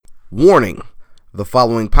Warning: the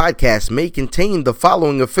following podcast may contain the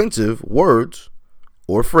following offensive words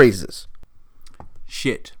or phrases.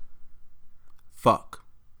 Shit. Fuck.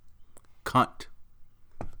 Cunt.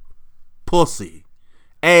 Pussy.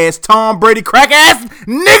 Ass Tom Brady crack ass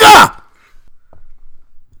nigga!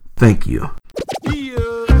 Thank you.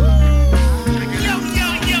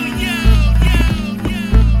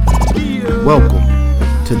 Welcome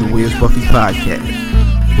to the Where's Buffy podcast,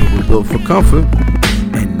 where we're built for comfort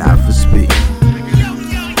and not for speed.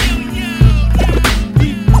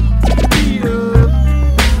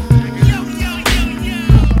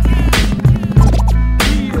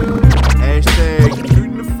 Hashtag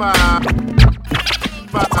shooting the five.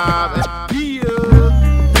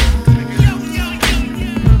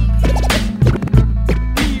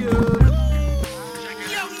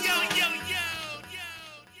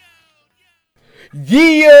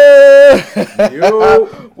 Yeah! Yo.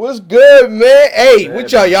 What's good, man? Hey,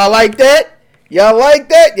 what y'all? Y'all like that? Y'all like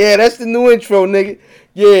that? Yeah, that's the new intro, nigga.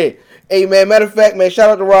 Yeah. Hey, man, matter of fact, man, shout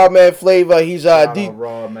out to Rod Madd Flava. He's Rod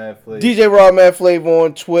Madd Flava. DJ Rod Madd Flava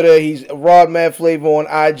on Twitter. He's Rod Madd Flava on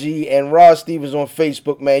IG. And Rod Stevens on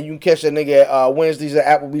Facebook, man. You can catch that nigga at Wednesdays at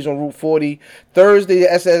Applebee's on Route 40. Thursday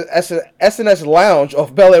at SNS Lounge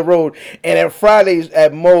off Bel Air Road. And at Fridays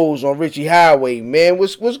at Moe's on Ritchie Highway, man.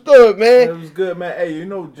 What's good, man? It was good, man. Hey, you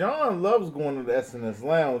know, John loves going to the SNS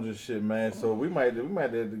Lounge and shit, man. So we might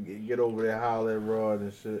have to get over there, holler at Rod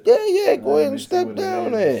and shit. Yeah, go ahead and step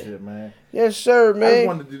down there. Shit, man. Yes, sir, man. I just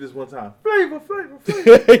wanted to do this one time. Flavor.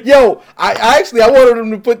 Yo, I wanted him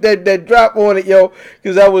to put that drop on it, yo,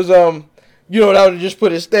 because I was I would just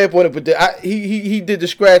put a stamp on it, but he did the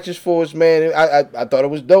scratches for us, man. I thought it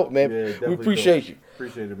was dope, man. Yeah, we appreciate you.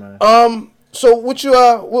 Appreciate it, man. So what you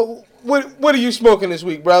what are you smoking this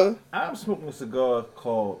week, brother? I'm smoking a cigar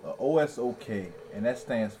called OSOK, and that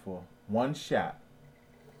stands for One Shot,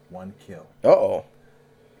 One Kill. Uh-oh.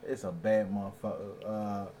 It's a bad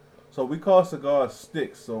motherfucker. So we call cigars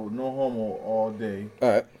sticks, so no homo all day. All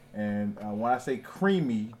right. And when I say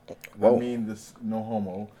creamy, Whoa. I mean this no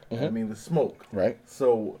homo. I mean the smoke. Right.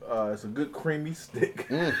 So it's a good creamy stick.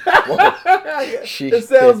 It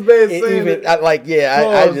sounds bad saying it.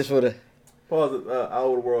 I just would have. Pause it. Out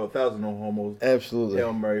of the world, 1,000 no homos. Absolutely.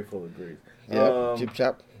 Hail Mary full of grace. Yeah. Chip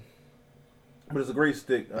chop. But it's a great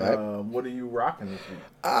stick. Right. What are you rocking this week?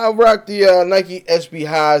 I rock the Nike SB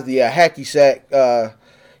Highs, the hacky sack.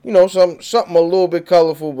 Something a little bit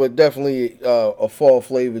colorful, but definitely a fall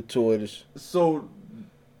flavor to it. So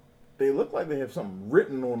they look like they have something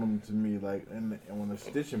written on them to me, like on the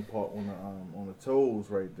stitching part on the toes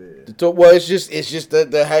right there. It's just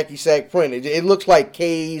the hacky sack print. It looks like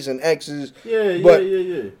K's and X's. Yeah.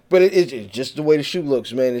 But it's just the way the shoe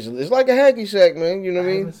looks, man. It's like a hacky sack, man. You know what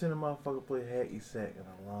I mean? I haven't seen a motherfucker play hacky sack in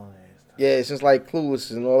a long ass time. Yeah, since like Clueless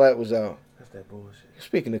and all that was out. That's that bullshit.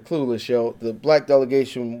 Speaking of Clueless, yo, the black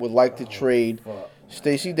delegation would like to trade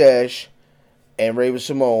Stacey Dash and Raven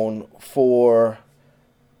Simone for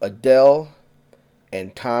Adele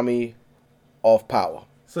and Tommy off Power.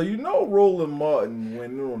 So you know Roland Martin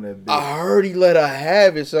went in on that bitch. I heard he let her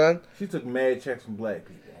have it, son. She took mad checks from black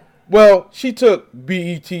people. Well, she took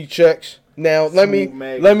BET checks. Now let me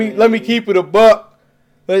keep it a buck.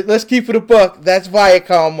 Let's keep it a buck. That's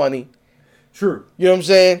Viacom money. True. You know what I'm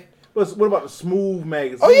saying? What about the Smooth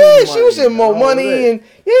magazine? Oh yeah, she was in More Money and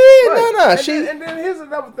right. No. And then here's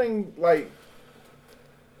another thing, like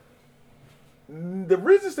the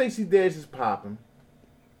reason Stacey Dash is popping,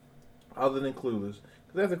 other than Clueless,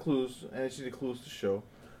 because after Clueless, and she did Clueless the show,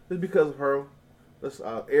 is because of her,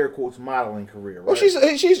 air quotes, modeling career. Right? Well, she's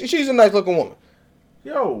a nice looking woman.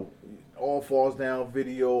 Yo, All Falls Down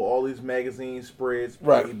video, all these magazine spreads,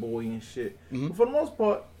 Playboy and shit. Mm-hmm. But for the most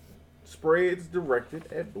part, spreads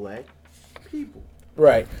directed at black people.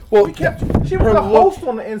 Right. Well, she was a host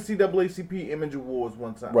on the NCAACP Image Awards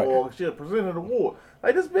one time. Right. Or she presented an award.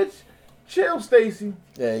 Like, this bitch, chill, Stacey.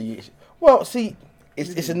 Yeah. Well, see,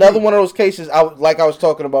 it's another one of those cases. I was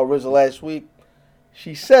talking about RZA last week.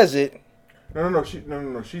 She says it. No.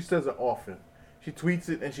 She says it often. She tweets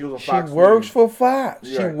it and she goes on Fox. She works for Fox.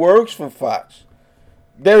 Yeah. She works for Fox.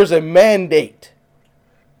 There's a mandate.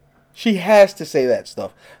 She has to say that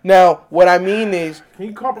stuff. Now, what I mean is... Can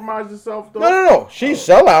you compromise yourself, though? No. She's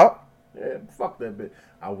sellout. Yeah, fuck that bitch.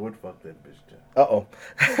 I would fuck that bitch, too. Uh-oh.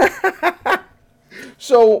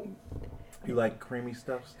 So... You like creamy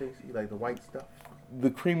stuff, Stacey? You like the white stuff? The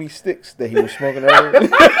creamy sticks that he was smoking earlier. You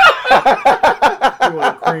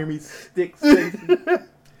want a creamy stick, Stacey?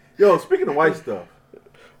 Yo, speaking of white stuff,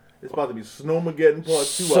 it's about to be Snowmageddon Part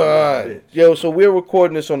 2 out of this bitch. Yo, so we're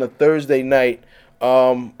recording this on a Thursday night.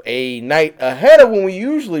 a night ahead of when we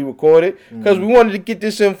usually record it because we wanted to get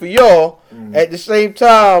this in for y'all. At the same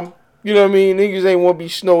time, you know what I mean? Niggas ain't want to be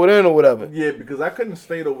snowed in or whatever. Yeah, because I couldn't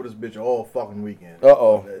stay over this bitch all fucking weekend.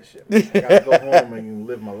 Uh-oh. That shit, I gotta go home and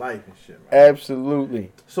live my life and shit, man.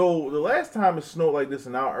 Absolutely. So the last time it snowed like this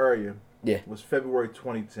in our area was February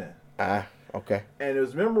 2010. Okay. And it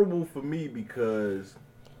was memorable for me because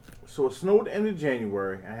so it snowed the end of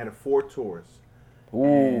January and I had a Ford Taurus. Ooh.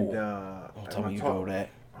 And, don't tell me you drove that.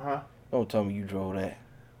 Huh? Don't tell me you drove that.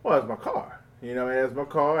 Well, it's my car. You know, it's my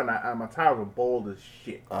car, and my tires were bald as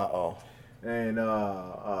shit. And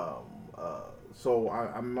so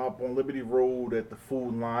I'm up on Liberty Road at the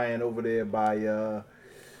Food Lion over there by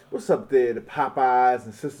what's up there, the Popeyes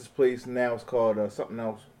and Sister's Place. Now it's called something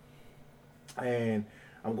else. And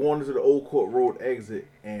I'm going into the Old Court Road exit,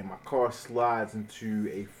 and my car slides into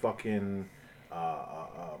a fucking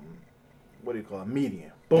what do you call it?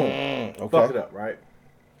 Median. Boom. Okay. Fuck it up, right?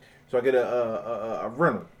 So I get a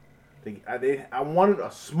rental. I wanted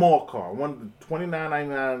a small car. I wanted the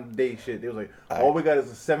 $29.99 a day shit. They was like, all we got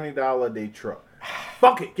is a $70 a day truck.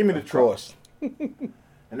 Fuck it, give me the truck. Of course.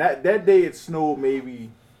 And that day it snowed maybe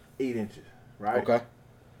 8 inches, right? Okay.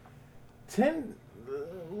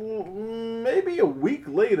 Maybe a week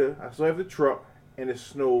later, I still have the truck, and it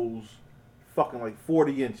snows fucking like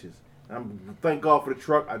 40 inches. Thank God for the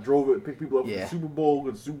truck. I drove it, picked people up for the Super Bowl,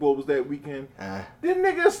 because the Super Bowl was that weekend. Then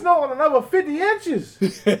nigga snowed another 50 inches.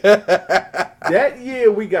 That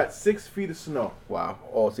year we got 6 feet of snow. Wow,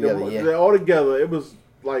 altogether, All together, it was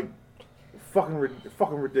like fucking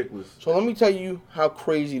ridiculous. So let me tell you how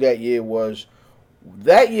crazy that year was.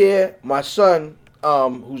 That year, my son,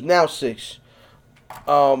 who's now 6,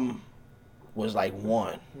 was like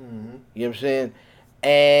 1. Mm-hmm. You know what I'm saying?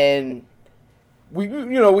 And we were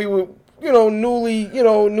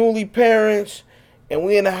newly parents, and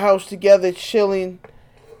we in the house together chilling,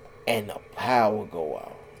 and the power go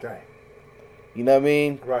out. Dang. You know what I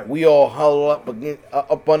mean? Right. We all huddle up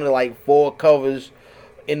under like 4 covers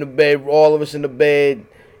in the bed, all of us in the bed.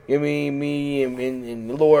 You know what I mean? Me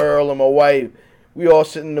and little Earl and my wife, we all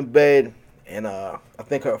sitting in the bed, and I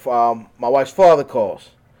think my wife's father calls.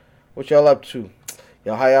 What y'all up to?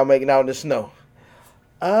 Yo, how y'all making out in the snow?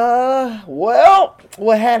 Well,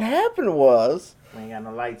 what had happened was... We ain't got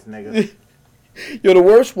no lights, nigga. Yo, the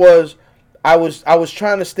worst was, I was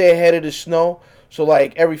trying to stay ahead of the snow, so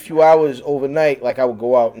like every few hours overnight, like I would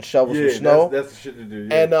go out and shovel some snow. That's the shit to do,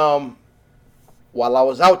 yeah. And while I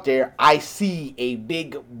was out there, I see a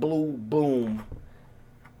big blue boom.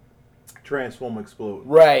 Transformer explode.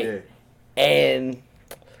 Right. Yeah. And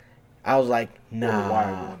I was like, nah. The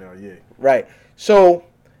wire going down, yeah. Right. So...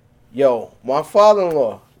 Yo, my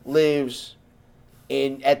father-in-law lives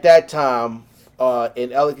at that time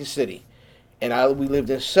in Ellicott City, and we lived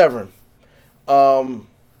in Severn. And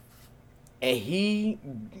he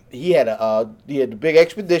had the big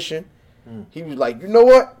expedition. He was like, you know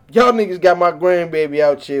what? Y'all niggas got my grandbaby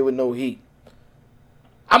out here with no heat.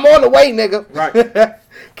 I'm on the way, nigga. Right.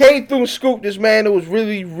 Came through and scooped this, man. It was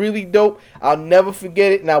really, really dope. I'll never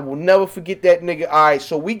forget it, and I will never forget that nigga. All right,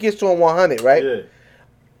 so we get to on 100, right? Yeah.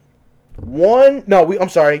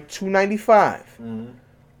 295. Mm-hmm.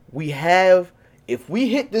 We have, if we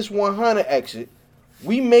hit this 100 exit,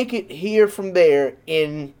 we make it here from there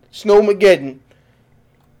in Snowmageddon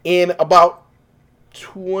in about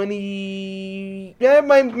 20,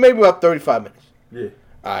 maybe about 35 minutes. Yeah.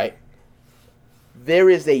 All right. There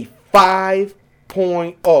is a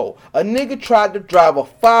 5.0. A nigga tried to drive a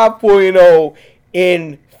 5.0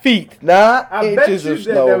 in feet, not I inches bet you of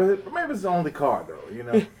snow. maybe it's the only car, though, you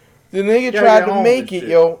know? The nigga tried to make it,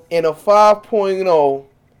 yo, in a 5.0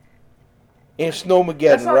 in Snowmageddon,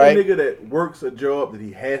 That's not right? a nigga that works a job that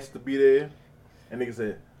he has to be there. And nigga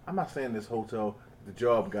said, I'm not saying this hotel the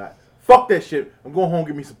job got. Fuck that shit. I'm going home and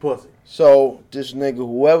get me some pussy. So, this nigga,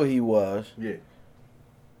 whoever he was,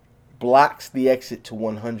 blocks the exit to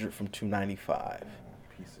 100 from 295.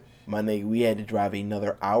 Piece of shit. My nigga, we had to drive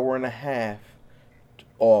another hour and a half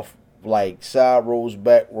off like side roads,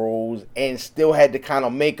 back roads, and still had to kind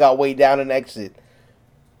of make our way down an exit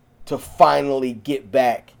to finally get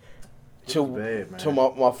back to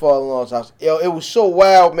my father-in-law's house. Yo, it was so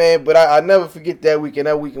wild, man, but I never forget that weekend.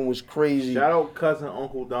 That weekend was crazy. Shout out cousin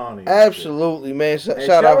Uncle Donnie. Absolutely, man.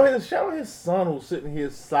 Shout out his son who's sitting here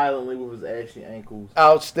silently with his ashy ankles.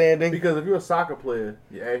 Outstanding. Because if you're a soccer player,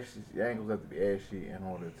 your ankles have to be ashy in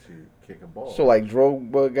order to kick a ball. So like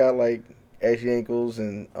Drogba got like ashy ankles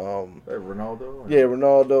and Ronaldo. Yeah,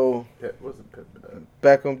 Ronaldo. What's it?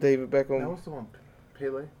 Beckham, David Beckham. Now what's the one?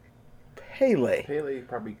 Pele. Pele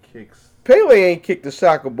probably kicks. Pele ain't kicked a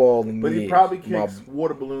soccer ball in years. But he probably kicks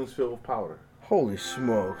water balloons filled with powder. Holy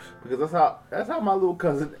smokes! Because that's how my little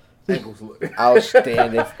cousin ankles look.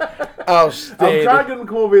 Outstanding. I'm trying to get him to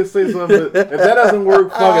come over here and say something. But if that doesn't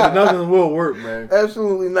work, fuck it. Nothing will work, man.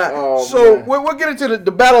 Absolutely not. Oh, so we're getting to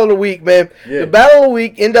the battle of the week, man. Yeah. The battle of the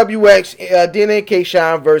week: NWX, DNA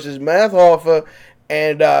K-Shine versus Math Hoffa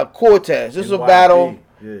and Cortez. This is a battle.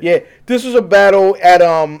 Yeah, this was a battle at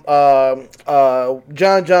John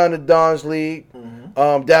the Don's League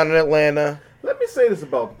down in Atlanta. Let me say this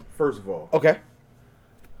about first of all. Okay.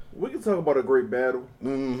 We can talk about a great battle,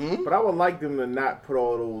 but I would like them to not put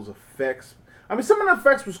all those effects. I mean, some of the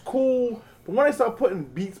effects was cool, but when they start putting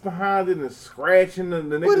beats behind it and scratching the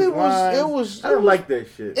niggas' lines, I don't like that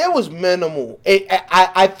shit. It was minimal.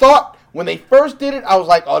 I thought when they first did it, I was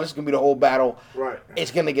like, oh, this is going to be the whole battle. Right.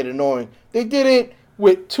 It's going to get annoying. They did it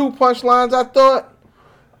with 2 punchlines, I thought.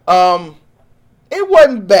 It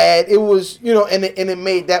wasn't bad. It was, and it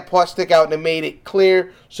made that part stick out and it made it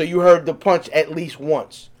clear so you heard the punch at least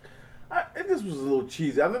once. This was a little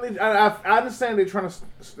cheesy. I think I understand they're trying to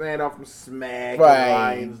stand off from Smack and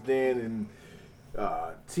Lions Den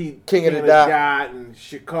and King of the Dot and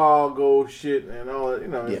Chicago shit and all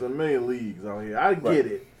that. There's a million leagues out here. I get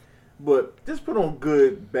it. But just put on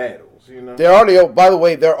good battles, Their audio, by the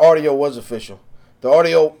way, was official. The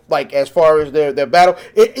audio, like, as far as their battle,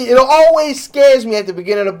 it always scares me at the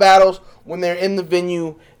beginning of battles when they're in the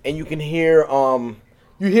venue and you can hear,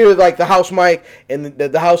 like, the house mic and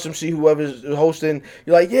the house MC, whoever's hosting.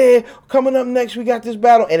 You're like, yeah, coming up next, we got this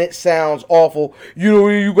battle. And it sounds awful.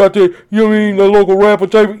 You got the local rapper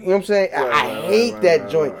type. You know what I'm saying? I hate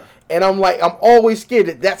that joint. Right. And I'm always scared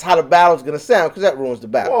that that's how the battle's going to sound because that ruins the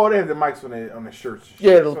battle. Oh, they have the mics on the shirts.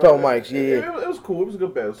 Yeah, the lapel mics. Yeah. It was cool. It was a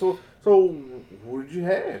good battle. So what did you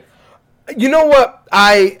have? You know what?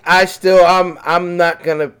 I'm not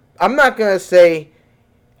gonna say.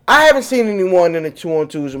 I haven't seen anyone in the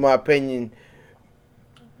 2-on-2s, in my opinion,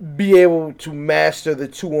 be able to master the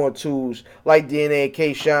 2-on-2s like DNA and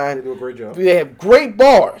K-Shine. They do a great job. They have great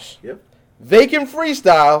bars. Yep. They can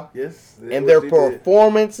freestyle. Yes. And their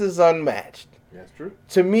performance is unmatched. That's true.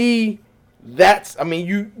 To me,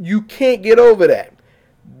 you can't get over that.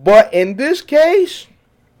 But in this case,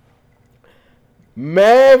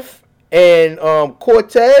 Mav and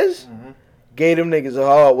Cortez gave them niggas a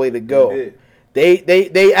hard way to go.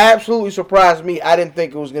 They absolutely surprised me. I didn't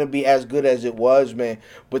think it was going to be as good as it was, man.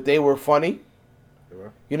 But they were funny.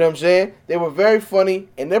 You know what I'm saying? They were very funny,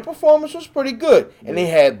 and their performance was pretty good. And they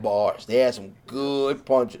had bars. They had some good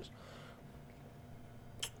punches.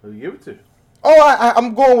 Who you give it to? Oh,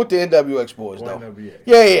 I'm going with the NWX boys, though. NWX.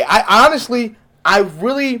 Yeah. I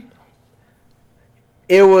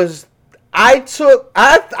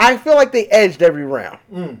feel like they edged every round.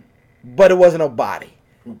 But it wasn't a body.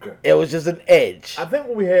 Okay. It was just an edge. I think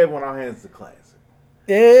what we have on our hands is a classic.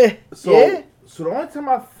 Yeah. So the only time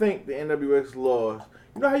I think the NWX lost,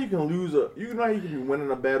 you know how you can be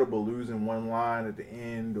winning a battle but losing one line at the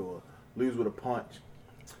end or lose with a punch.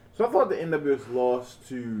 So I thought the NWX lost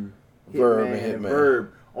to Hitman and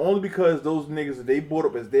Verb only because those niggas that they brought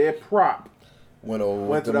up as their prop went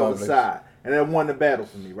to the other side and that won the battle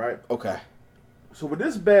for me, right? Okay. So with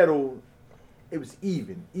this battle, it was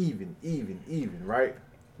even, right?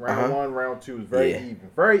 Round 1, round 2 was very even.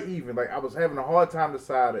 Like I was having a hard time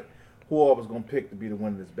deciding who I was gonna pick to be the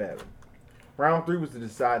winner of this battle. Round 3 was the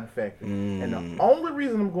deciding factor, and the only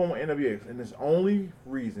reason I'm going with NWX, and this only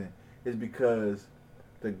reason is because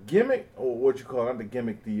the gimmick, or what you call it, not the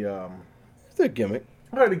gimmick, it's a gimmick.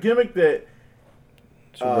 All right, the gimmick that.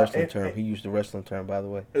 It's a wrestling term. He used the wrestling term, by the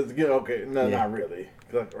way. It's okay. No, not really.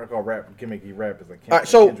 I call rap gimmicky rappers like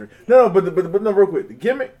Kendrick. No, but real quick. The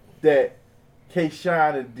gimmick that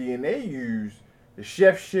K-Shine and DNA used, the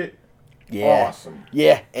chef shit, awesome.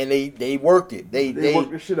 Yeah, and they worked it. They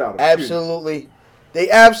worked the shit out of it. Absolutely. They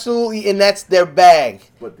absolutely, and that's their bag.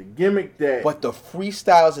 But the gimmick that... But the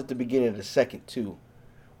freestyles at the beginning of the second, too.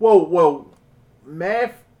 Well,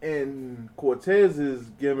 Math and Cortez's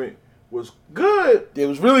gimmick was good. It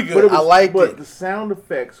was really good. I liked it. But the sound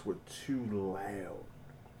effects were too loud.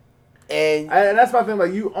 And that's my thing.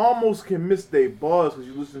 Like, you almost can miss their bars because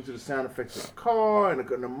you listen to the sound effects of the car and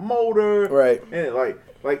the motor. Right. And like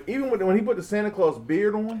even when he put the Santa Claus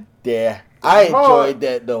beard on. Yeah. I enjoyed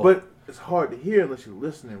that, though. But it's hard to hear unless you're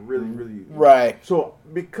listening really. Right. So,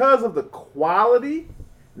 because of the quality,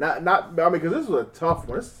 because this was a tough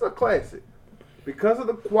one. This is a classic. Because of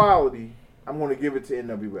the quality, I'm going to give it to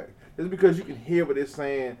NWA. Just because you can hear what they're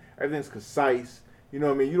saying. Everything's concise. You know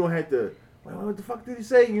what I mean? You don't have to... Well, what the fuck did he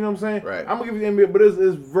say? You know what I'm saying? Right. I'm going to give you the NBA, but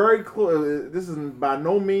it's very close. This is by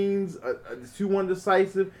no means a 2-1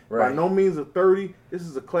 decisive. Right. By no means a 30. This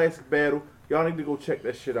is a classic battle. Y'all need to go check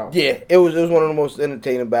that shit out. Yeah, it was one of the most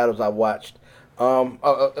entertaining battles I've watched.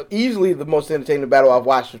 Easily the most entertaining battle I've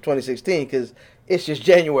watched of 2016 because it's just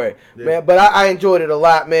January, man. But I enjoyed it a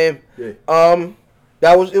lot, man. Yeah.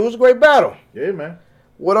 It was a great battle. Yeah, man.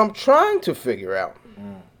 What I'm trying to figure out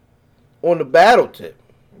on the battle tip.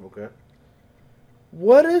 Okay.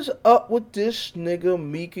 What is up with this nigga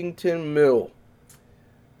Meekington Mill?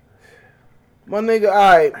 My nigga,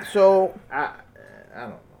 alright, so I don't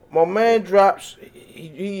know. my man drops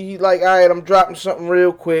he like, alright, I'm dropping something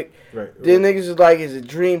real quick. Right. Then niggas is like, is it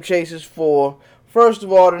Dream Chasers 4? First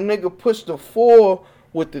of all, the nigga puts the 4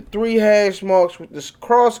 with the 3 hash marks with this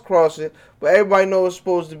cross it, but everybody knows it's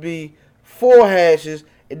supposed to be 4 hashes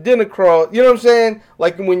and then a cross. You know what I'm saying?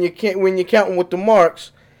 Like when you're counting with the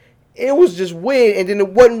marks. It was just weird, and then it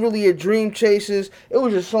wasn't really a Dream Chasers. It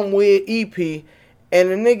was just some weird EP, and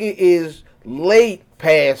the nigga is late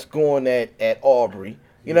past going at Aubrey.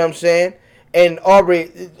 You know what I'm saying? And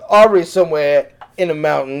Aubrey is somewhere in the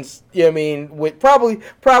mountains. You know what I mean? With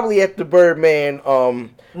probably at the Birdman.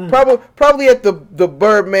 Probably at the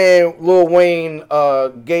Birdman Lil Wayne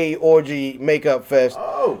gay orgy makeup fest.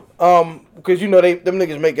 Oh. Because you know them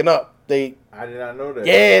niggas making up. I did not know that.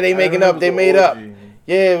 Yeah, they making up. They made up.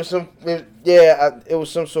 Yeah, it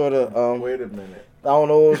was some sort of. Wait a minute. I don't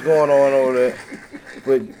know what was going on over there,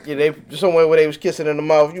 but yeah, they somewhere where they was kissing in the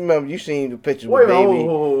mouth. You remember? You seen the pictures with Baby? Wait,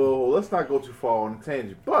 let's not go too far on the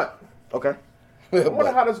tangent. But okay, I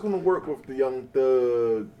wonder how that's gonna work with the Young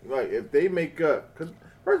Thug. Like if they make up, because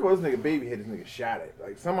first of all, this nigga Baby had this nigga shot at.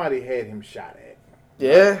 Like somebody had him shot at.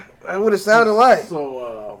 Yeah, that's what it sounded like.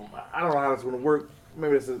 So I don't know how that's gonna work.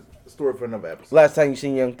 Maybe that's a story for another episode. Last time you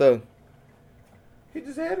seen Young Thug? He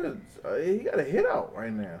just had he got a hit out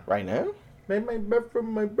right now. Right now? My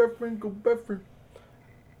boyfriend, go boyfriend.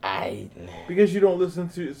 Because you don't listen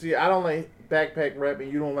to, see, I don't like backpack rap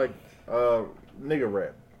and you don't like nigga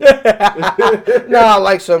rap. Nah, I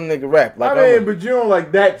like some nigga rap. Like but you don't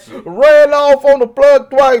like that shit. Ran off on the plug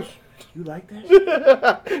twice. You like that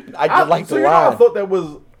shit? I just like the line. I thought that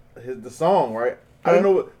was the song, right? I didn't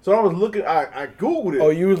know what, so I was looking, I Googled it.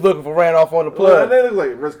 Oh, you was looking for Ran Off on the Plug. And then it was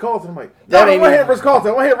like, Ritz Carlton. I'm like, I want to hit Ritz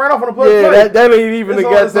Carlton. I want to hit Ran Off on the Plug. Yeah, that ain't even the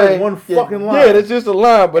goddamn thing. Like one fucking line. Yeah, that's just a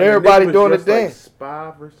line, but everybody doing the dance. Like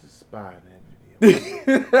spy versus spy in that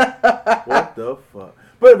video. What the fuck?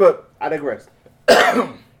 But I digress.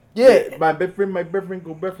 Yeah. My boyfriend,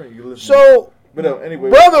 go boyfriend. You listen. So, but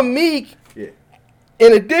anyway. Brother Meek, yeah.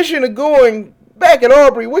 In addition to going back at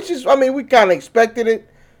Aubrey, which is, I mean, we kind of expected it.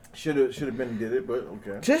 Should have been did it, but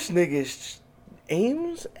okay. This nigga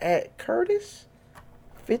aims at Curtis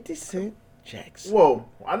 50 Cent Jackson. Well,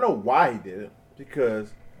 I know why he did it.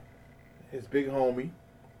 Because his big homie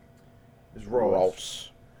is Ross.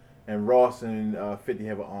 And Ross and 50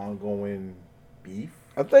 have an ongoing beef.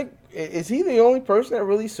 I think, is he the only person that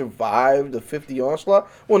really survived the 50 onslaught?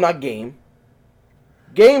 Well, not Game.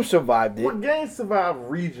 Game survived it. Well, Game survived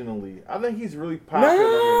regionally. I think he's really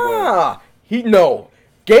popular. No.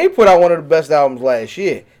 Game put out one of the best albums last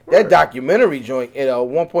year. That documentary joint,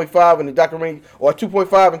 1.5 and the documentary, or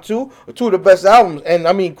 2.5 and 2, are two of the best albums. And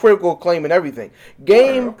I mean, critical acclaim and everything.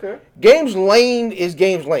 Game's lane is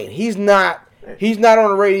Game's lane. He's not on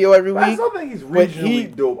the radio every week. I don't think he's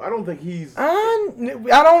regionally dope. I don't think he's. I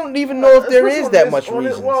don't even know if there is that much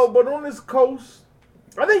region. Well, but on this coast,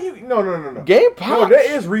 I think you. No. Game pops. No,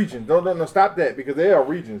 there is region. No, stop that because there are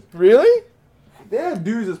regions. Really? There are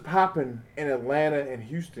dudes that's popping in Atlanta and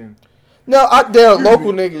Houston. No, there are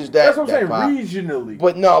local niggas that. That's what I'm saying. Pop. Regionally.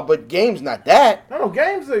 But Game's not that. No,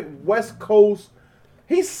 Game's like West Coast.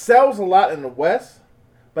 He sells a lot in the West,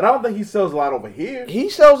 but I don't think he sells a lot over here. He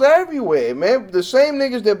sells everywhere, man. The same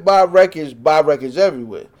niggas that buy records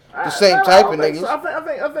everywhere. The same type of niggas. So.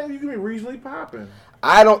 I think you can be regionally popping.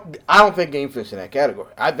 I don't think Game fits in that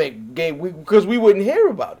category. I think Game because we wouldn't hear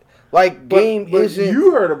about it. Like Game isn't.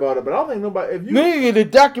 You heard about it, but I don't think nobody. Nigga, the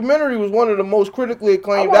documentary was one of the most critically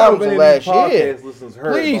acclaimed albums of last year.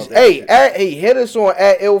 Please, hey, hit us on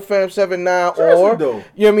at illfam79 or you know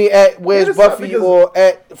what I mean at Where's Buffy or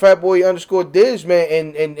at Fatboy_Diz,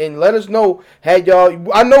 man, and let us know. Had y'all?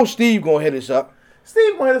 I know Steve gonna hit us up.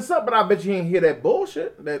 Steve gonna hit us up, but I bet you didn't hear that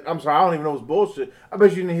bullshit. I'm sorry, I don't even know it's bullshit. I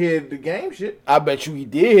bet you didn't hear the Game shit. I bet you he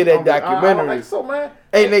did hear that documentary. I don't think so, man.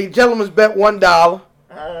 Hey, gentlemen's bet $1.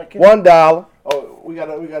 $1. Oh, we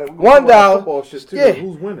gotta $1. Football shit too. Yeah,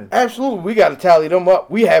 who's winning? Absolutely, we gotta tally them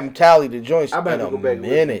up. We haven't tallied the joints in a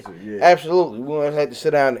minute. Absolutely, we're gonna have to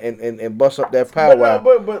sit down and bust up that powwow.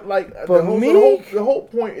 But the whole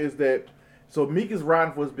point is that so Meek is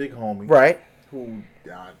riding for his big homie, right? Who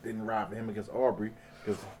didn't ride for him against Aubrey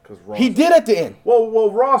because Ross. He did at the end.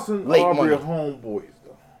 Well, Ross and Aubrey are homeboys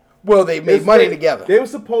though. Well, they made money together. They were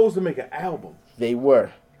supposed to make an album. They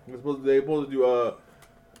were. They were supposed to do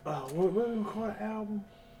what were they gonna call the album?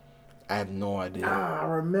 I have no idea. I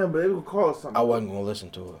remember they were gonna call it something. I wasn't gonna listen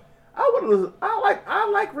to it. I would listen. I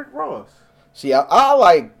like Rick Ross. See, I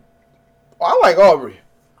like Aubrey.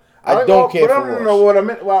 I don't care for Ross. No, what I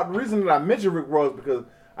meant. Well, the reason that I mentioned Rick Ross because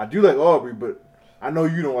I do like Aubrey, but I know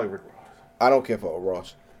you don't like Rick Ross. I don't care for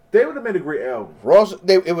Ross. They would have made a great album. Ross,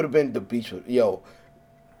 it would have been the beach. Yo,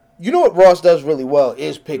 you know what Ross does really well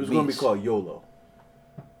is pick beats. It was going to be called YOLO.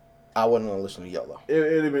 I wasn't going to listen to YOLO. I think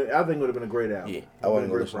it would have been a great album. Yeah, I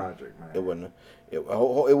wasn't going to listen. Project, man. It wouldn't. It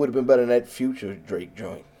would have been better than that Future Drake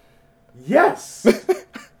joint. Yes.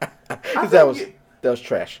 that was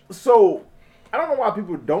trash. So I don't know why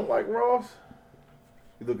people don't like Ross.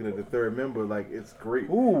 You're looking at the third member like it's great.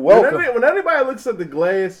 Ooh, welcome. When anybody looks at the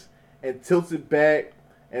glass and tilts it back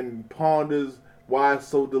and ponders why it's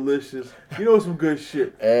so delicious, you know it's some good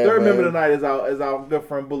shit. Third member tonight is our good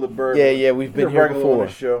friend Bullet Bird. Yeah, we've been here before. On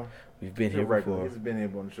the show. We've been here before. He's been here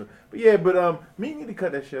on the show. But Meek need to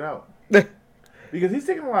cut that shit out. Because he's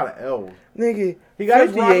taking a lot of L's. Nigga,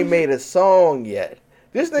 50 ain't made a song yet.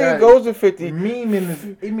 This nigga goes to 50.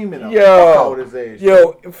 Memeing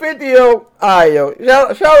Yo, 50, alright, yo.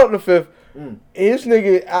 Shout out to Fifth. And this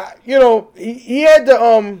nigga, he had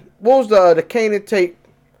the, what was the Kanye tape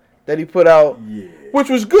that he put out? Yeah. Which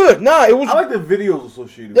was good. Nah, it was. I like the videos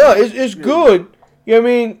associated with it. Yeah, it's good. You know what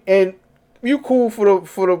I mean? And you cool for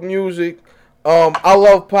the music. I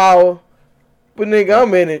love Power. But nigga,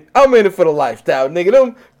 I'm in it for the lifestyle,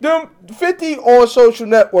 nigga. Them 50 on social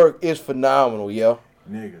network is phenomenal, yo.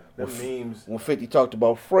 Nigga, them memes. When 50 talked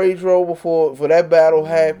about Phrasero before that battle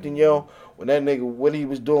happened, yo. When that nigga, what he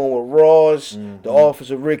was doing with Ross, the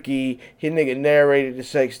Officer Ricky, his nigga narrated the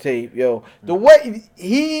sex tape, yo. The way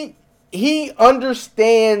he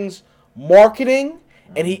understands marketing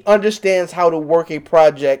and he understands how to work a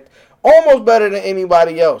project almost better than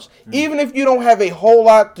anybody else. Even if you don't have a whole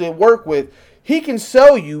lot to work with, he can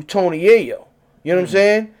sell you Tony Yayo. You know what I'm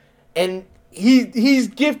saying? And he's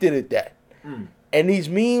gifted at that. And these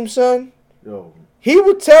memes, son, he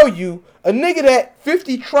would tell you a nigga that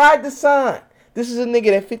 50 tried to sign. This is a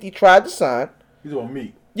nigga that 50 tried to sign. He's on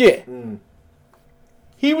Meek. Yeah.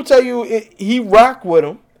 He would tell you he rocked with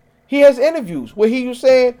him. He has interviews where he was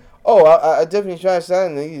saying, oh, I definitely tried to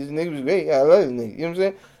sign him. These niggas was great. I love this nigga. You know what I'm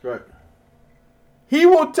saying? Right. He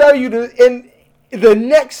will tell you in the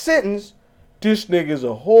next sentence, this nigga's a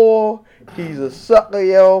whore. He's a sucker,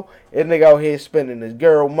 yo. And nigga out here spending his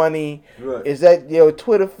girl money. Right. Is that,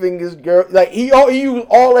 Twitter fingers, girl? Like, he used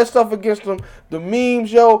all that stuff against him. The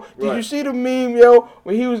memes, yo. Did you see the meme, yo,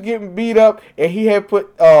 when he was getting beat up and he had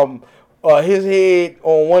put his head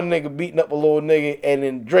on one nigga beating up a little nigga and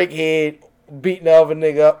then Drake head beating the other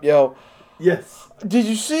nigga up, yo? Yes. Did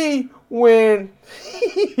you see when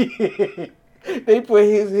they put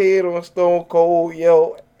his head on Stone Cold,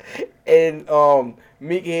 yo, and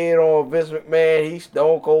Meek head on Vince McMahon? He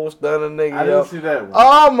Stone Cold stunning nigga. I didn't see that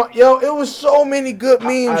one. It was so many good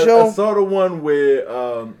memes, yo. I saw the one where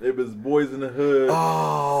it was Boys in the Hood,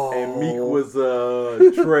 and Meek was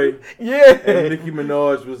Trey, and Nicki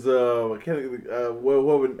Minaj was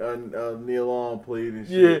Neil Long played and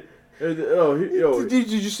shit. Yeah. Did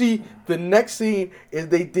you see the next scene? Is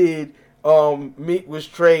they did Meek was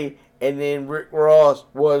Trey. And then Rick Ross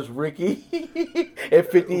was Ricky, and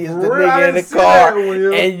 50 is the nigga in the car.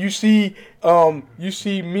 And you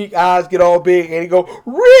see Meek eyes get all big, and he go,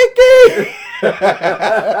 Ricky.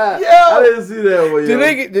 I didn't see that one. The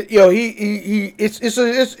nigga,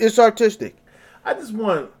 it's artistic. I just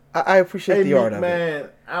want. I appreciate the art of it. Man,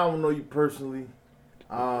 I don't know you personally.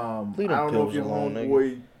 I don't know if your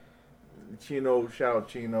homeboy Chino, shout out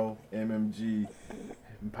Chino, MMG.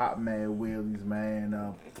 Pop Man Wheelies, man.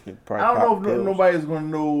 I don't know if nobody's gonna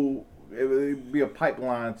know. It would be a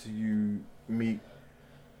pipeline to you, Meek.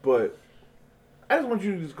 But I just want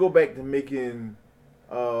you to just go back to making.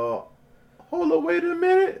 Hold up, wait a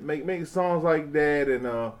minute. Making songs like that and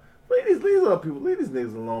leave these other people, leave these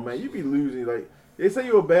niggas alone, man. You be losing. Like they say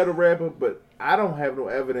you're a battle rapper, but I don't have no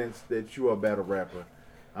evidence that you are a battle rapper.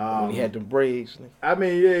 When he had them braids. I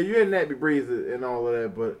mean, yeah, you had nappy braids and all of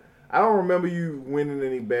that, but. I don't remember you winning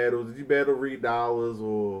any battles. Did you battle Reed Dollars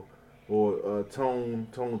or Tone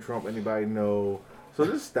Trump? Anybody know? So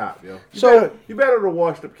just stop, yo. You better to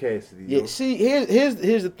washed up Cassidy. Yeah. Yo. See, here's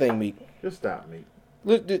the thing, Meek. Just stop, Meek.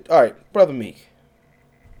 All right, brother Meek.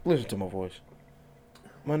 Listen to my voice.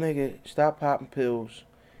 My nigga, stop popping pills.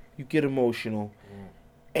 You get emotional.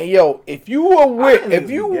 And yo, if you were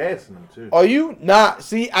gassing them too. Are you not?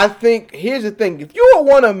 See, I think here's the thing. If you are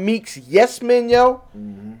one of Meek's yes men, yo.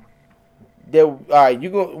 All right,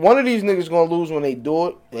 one of these niggas gonna lose when they do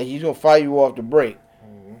it, and he's gonna fire you off the break.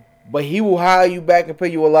 Mm-hmm. But he will hire you back and pay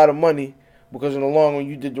you a lot of money because in the long run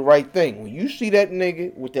you did the right thing. When you see that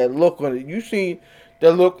nigga with that look on it, you see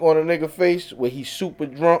that look on a nigga face where he's super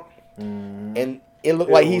drunk, and it look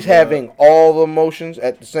like he's having all the emotions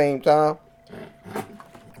at the same time.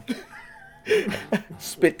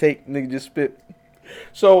 Spit take, nigga just spit.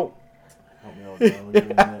 So,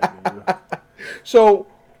 so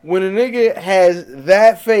when a nigga has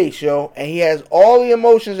that face, yo, and he has all the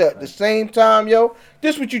emotions at the same time, yo,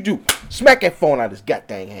 this what you do. Smack that phone out his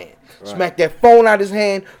goddamn hand. Right. Smack that phone out his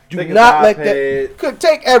hand. Do not let that... Could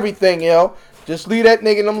take everything, yo. Just leave that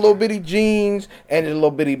nigga in them little bitty jeans and his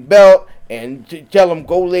little bitty belt and tell him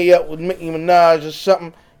go lay up with Nicki Minaj or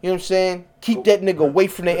something. You know what I'm saying? Keep that nigga away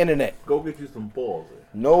from the internet. Go get you some balls.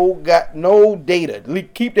 No data.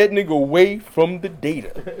 Keep that nigga away from the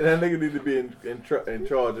data. That nigga need to be in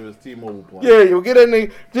charge of his T-Mobile plan. Yeah, yo, get that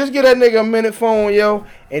nigga a minute phone, yo,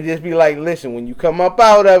 and just be like, listen, when you come up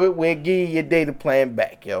out of it, we'll give you your data plan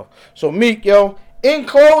back, yo. So Meek, yo, in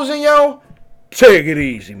closing, yo, take it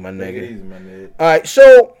easy, my nigga. Take it easy, my nigga. All right,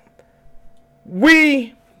 so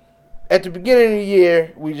we. At the beginning of the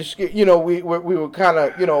year, we just, we were kind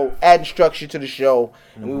of, adding structure to the show,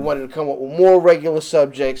 and we wanted to come up with more regular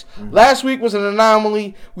subjects. Last week was an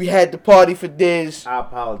anomaly. We had the party for Diz. I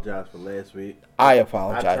apologize for last week. I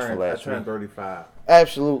apologize for last week. I turned 35.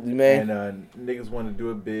 Absolutely, man. And niggas wanted to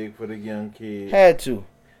do it big for the young kids. Had to.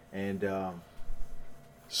 And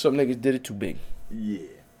some niggas did it too big. Yeah.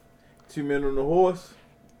 2 men on the horse.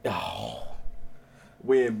 Oh.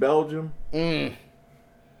 We in Belgium.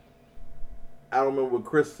 I don't remember what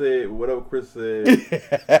Chris said. Whatever Chris said,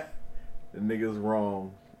 the nigga's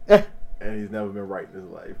wrong, and he's never been right in his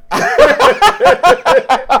life.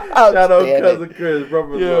 Shout out cousin Chris,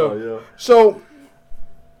 brother-in-law, yo. So,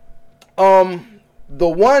 the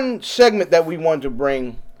one segment that we wanted to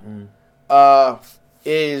bring,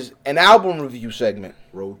 is an album review segment.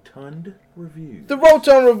 Rotund Reviews. The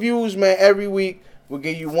Rotund Reviews, man. Every week we'll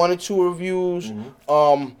give you 1 or 2 reviews.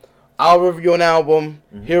 I'll review an album.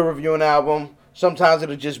 He'll review an album. Sometimes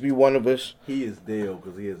it'll just be one of us. He is Dale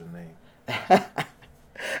because he has a name.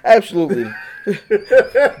 Absolutely.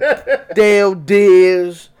 Dale,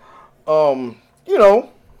 Diz, my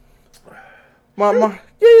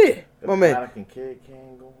man.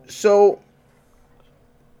 So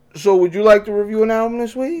would you like to review an album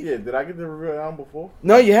this week? Yeah, did I get to review an album before?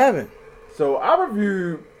 No, you haven't. So I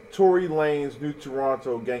reviewed Tory Lanez New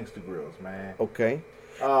Toronto Gangsta Grills, man. Okay.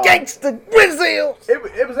 Gangsta Grizzles!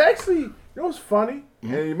 It was actually, it was funny,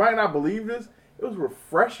 and you might not believe this, it was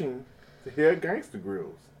refreshing to hear Gangsta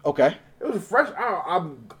Grills. Okay. It was fresh. I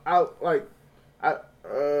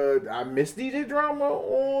miss DJ Drama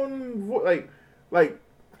on, like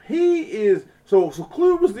he is, so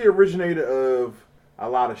Clue was the originator of a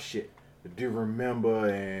lot of shit. Do you remember?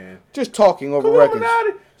 And just talking over records.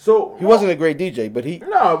 So he wasn't a great DJ, but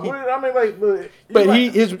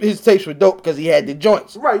his tapes were dope because he had the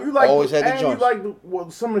joints. Right, you like always had the joints. You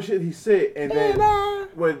like some of the shit he said, and then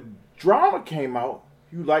when Drama came out,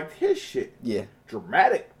 you liked his shit. Yeah,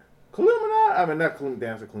 Dramatic, Illuminati. I mean, not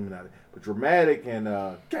Illuminati, but Dramatic and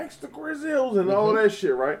Gangsta Grizzles and all that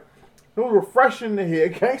shit. Right, it was refreshing to hear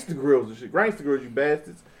Gangsta Grills and shit. Gangsta Grills, you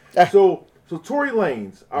bastards. So Tory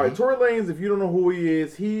Lanez. All right, Tory Lanez. If you don't know who he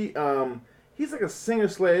is, he's like a singer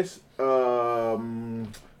 /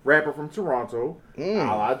 rapper from Toronto, a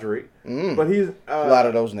la Drake. But he's a lot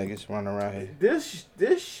of those niggas running around here. This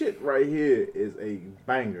shit right here is a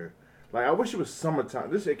banger. Like, I wish it was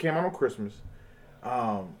summertime. It came out on Christmas.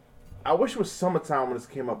 I wish it was summertime when this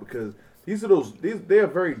came up because they are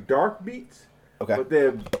very dark beats. Okay. But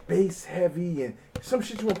they're bass heavy and some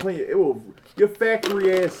shit you want to play. Your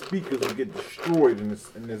factory ass speakers will get destroyed in this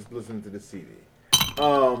listening to the CD.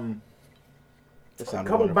 A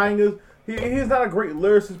couple bangers. He's not a great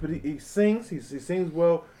lyricist, but he sings. He sings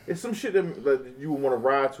well. It's some shit that you would want to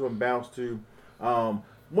ride to and bounce to.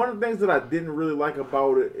 One of the things that I didn't really like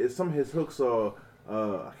about it is some of his hooks are.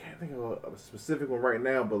 I can't think of a specific one right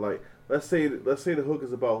now, but like let's say the hook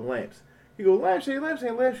is about lamps. He goes lampshade,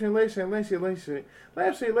 lampshade, lampshade, lampshade, lampshade, lampshade,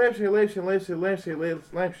 lampshade, lampshade, lampshade, lampshade,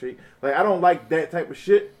 lampshade, lampshade. Like, I don't like that type of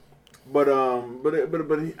shit, but I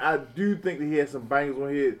do think that he has some bangers on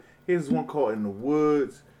here. Here's one called "In the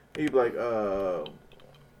Woods." He'd be like, I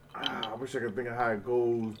wish I could think of how it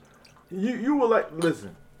goes. You will like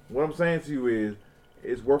listen. What I'm saying to you is,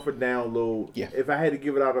 it's worth a download. Yeah. If I had to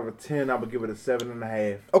give it out of a 10, I would give it a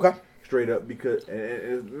 7.5. Okay. Straight up, because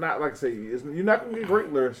it's not like I say, you're not gonna get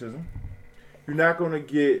great lyricism. You're not going to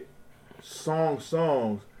get songs,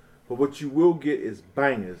 but what you will get is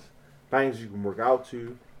bangers. bangers you can work out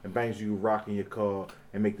to, and bangers you can rock in your car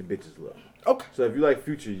and make the bitches love. Okay. So if you like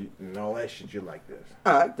Future and all that shit, you like this.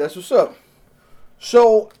 All right, that's what's up.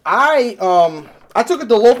 So I took it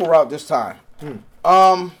the local route this time.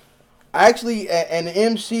 I actually, and the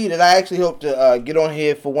MC that I actually hope to get on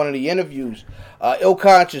here for one of the interviews, Ill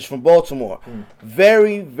Conscious from Baltimore.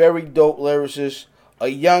 Very, very dope lyricist. A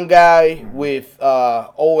young guy with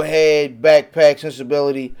old head, backpack,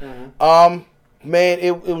 sensibility. Man,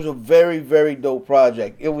 it was a very, very dope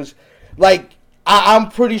project. It was like, I'm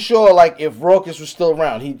pretty sure like if Raucus was still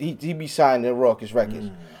around, he'd be signing the Raucus records.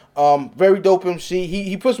 Very dope MC.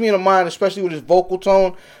 He puts me in the mind, especially with his vocal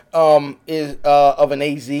tone, is of an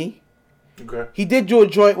AZ. Okay. He did do a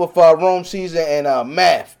joint with Rome Caesar and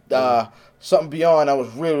Math. Something Beyond. That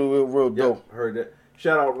was real dope. Yep, heard that.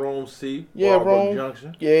 Shout out Rome C. Yeah, Rome.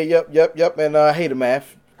 Junction. Yeah, yep. And Hater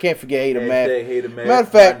Math. Can't forget Hater Math. Hater Math. Matter of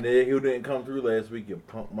fact, who didn't come through last week, you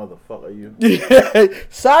punk motherfucker, you.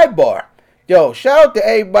 Sidebar. Yo, shout out to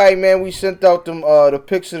everybody, man. We sent out them the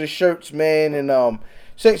pics of the shirts, man, and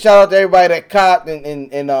shout out to everybody that caught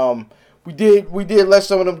and we did let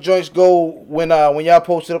some of them joints go when y'all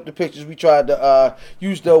posted up the pictures. We tried to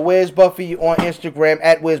use the Where's Buffy on Instagram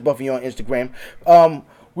at Where's Buffy on Instagram.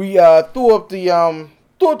 We threw up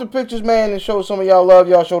the pictures, man, and showed some of y'all love.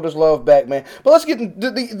 Y'all showed us love back, man. But let's get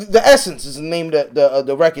the Essence is the name of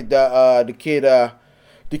the record that the kid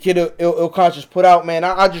Ill Conscious put out, man.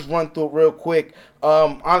 I just run through it real quick.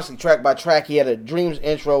 Honestly, track by track, he had a Dreams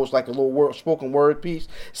intro. It's like a little spoken word piece.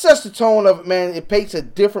 Sets the tone of it, man. It paints a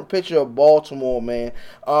different picture of Baltimore, man.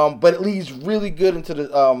 But it leads really good into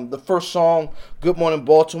the first song, Good Morning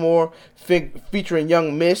Baltimore, featuring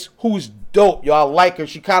Young Miss, who's dope. Y'all like her.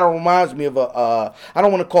 She kind of reminds me of I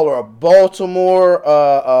don't want to call her a Baltimore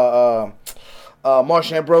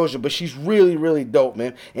Marsha Ambrosia, but she's really, really dope,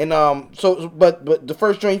 man. And but the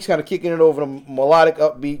first joint, he's kind of kicking it over the melodic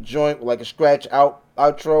upbeat joint with like a scratch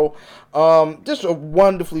outro. Just a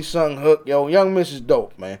wonderfully sung hook, yo. Young Miss is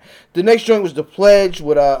dope, man. The next joint was The Pledge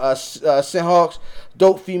with Sin Hawks,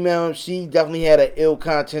 dope female MC. Definitely had an ill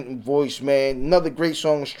content and voice, man. Another great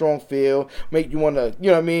song with strong feel, make you want to, you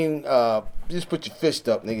know what I mean? Just put your fist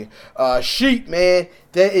up, nigga. Sheep, man.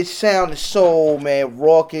 That it sounded so, man,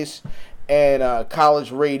 raucous. And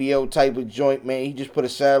college radio type of joint, man. He just put a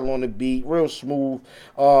saddle on the beat, real smooth.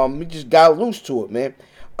 He just got loose to it, man.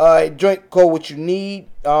 Joint called What You Need.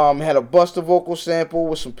 Had a Buster vocal sample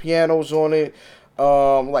with some pianos on it.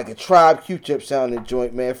 Like a Tribe Q-Tip sounding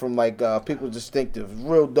joint, man, from like People's Distinctive.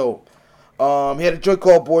 Real dope. He had a joint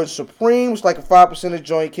called Board Supreme. It's like a 5%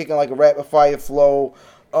 joint, kicking like a rapid fire flow.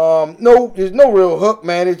 There's no real hook,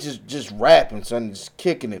 man. It's just rapping, son. Just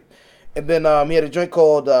kicking it. And then he had a joint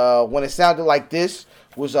called When It Sounded Like This.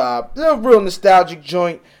 Was a real nostalgic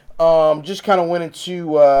joint. Just kind of went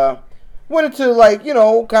into like, you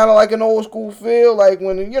know, kind of like an old school feel, like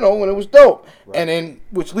when it was dope. Right. And then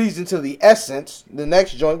which leads into the Essence, the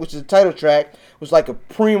next joint, which is the title track, was like a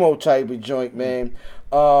primo type of joint, man.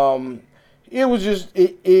 It was just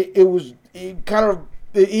he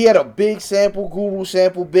had a big sample, Guru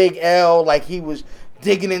sample, Big L, like he was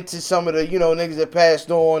digging into some of the, niggas that passed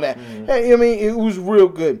on. That, I mean, it was real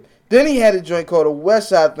good. Then he had a joint called the West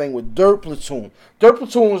Side Thing with Dirt Platoon. Dirt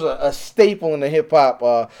Platoon was a staple in the hip-hop,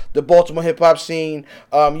 the Baltimore hip-hop scene.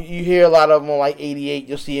 You hear a lot of them on, like, 88.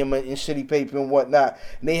 You'll see him in City Paper and whatnot.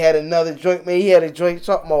 And they had another joint, man. He had a joint,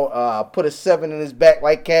 something about put a 7 in his back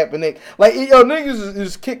like Kaepernick. Like, niggas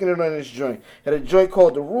is kicking it on this joint. Had a joint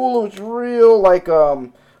called The Ruler, which was real, like, a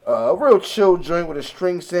real chill joint with a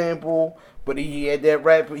string sample. But he had that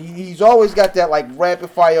rap. He's always got that like rapid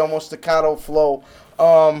fire, almost staccato flow.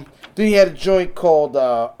 Then he had a joint called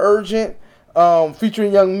Urgent,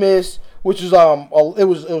 featuring Young Miss, which is it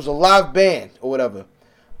was a live band or whatever.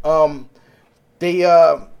 Live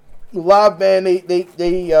band.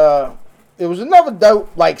 It was another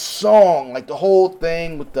dope like song, like the whole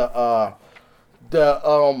thing with the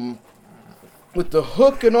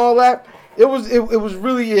hook and all that. It was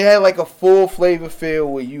really, it had like a full flavor feel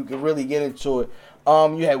where you could really get into it.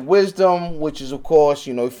 You had Wisdom, which is of course,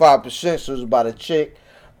 5%, so it's about a chick.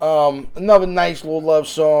 Another nice little love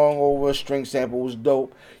song over a string sample was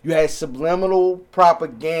dope. You had Subliminal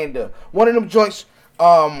Propaganda. One of them joints,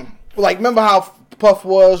 like remember how Puff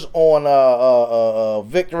was on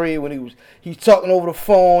Victory when he was talking over the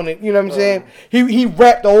phone, and you know what I'm saying? He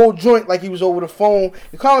rapped the whole joint like he was over the phone.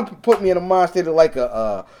 It kind of put me in a mind state of like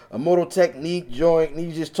a Motor Technique joint, and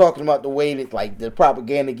he's just talking about the way that like the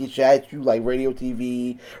propaganda gets you at you, like radio,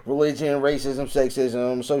 TV, religion, racism,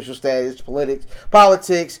 sexism, social status,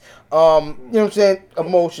 politics, you know what I'm saying?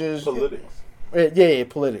 Emotions. Politics. Yeah,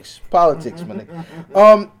 politics, my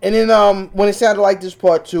nigga. And then when it sounded like this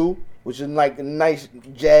part 2, which is like a nice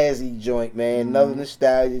jazzy joint, man, another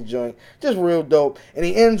nostalgia joint, just real dope. And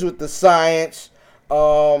he ends with the science,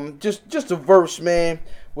 just a verse, man,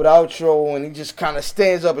 with outro, and he just kind of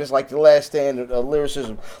stands up. And it's like the last stand of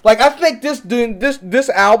lyricism. Like I think this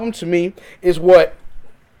album to me is what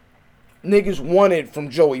niggas wanted from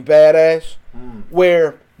Joey Badass,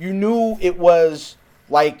 where you knew it was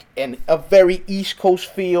like a very East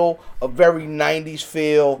Coast feel, a very 90s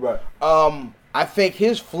feel. Right. I think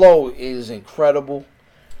his flow is incredible.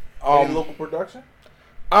 Any local production?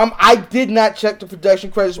 I did not check the production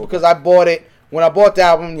credits because I bought it. When I bought the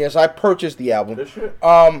album, yes, I purchased the album. Good shit.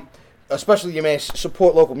 Especially, man,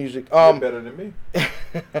 support local music. You're better than me.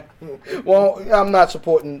 Well, I'm not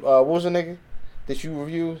supporting, what was the nigga that you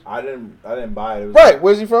reviewed? I didn't buy it. Right,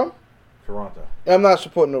 where's he from? Toronto. I'm not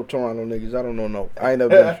supporting no Toronto niggas. I don't know no. I ain't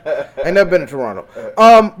never been to Toronto.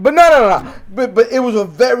 But no. But it was a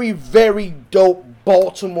very, very dope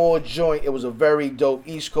Baltimore joint. It was a very dope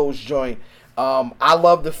East Coast joint. I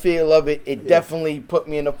love the feel of it. It definitely put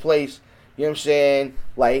me in a place. You know what I'm saying?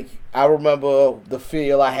 Like I remember the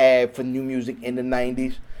feel I had for new music in the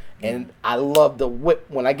 '90s, and I love the whip.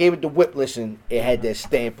 When I gave it the whip listen, it had that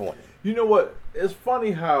stamp on it. You know what? It's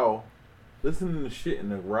funny how listening to shit in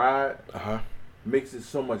the ride makes it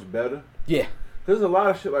so much better. Yeah. There's a lot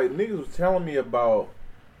of shit like niggas was telling me about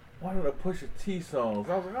one of the Pusha T songs.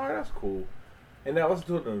 I was like, alright, that's cool. And then I listened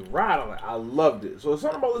to it in the ride. I'm like, I loved it. So it's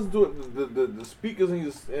something about listening to it, the speakers, and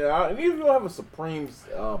even if you don't have a Supreme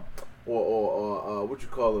or what you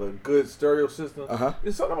call it, a good stereo system.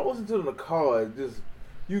 It's something about listening to it in the car. It just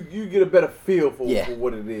you get a better feel for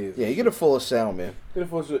what it is. Yeah, you get a fuller sound, man. Get a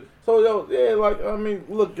fuller shit. So yo, yeah, like I mean,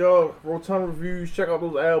 look, y'all, Rotund Reviews, check out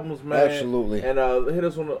those albums, man. Absolutely. And hit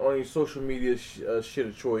us on your social media shit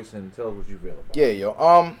of choice and tell us what you feel about. Yeah,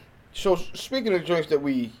 yo. So speaking of joints that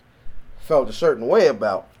we felt a certain way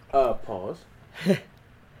about. Pause.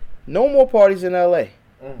 No more parties in LA.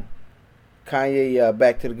 Kanye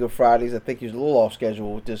back to the Good Fridays. I think he was a little off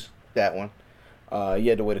schedule with that one. He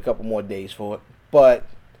had to wait a couple more days for it. But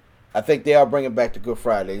I think they are bringing back the Good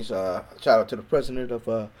Fridays. Shout out to the president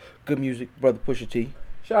of Good Music, Brother Pusha T.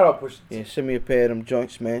 Shout out Pusha T. Yeah, send me a pair of them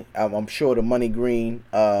joints, man. I'm sure the Money Green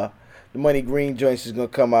joints is gonna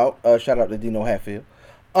come out. Shout out to Dino Hatfield.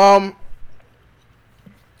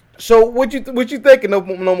 So what you think of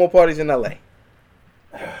no more parties in LA?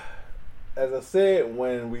 As I said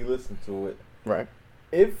when we listened to it, right?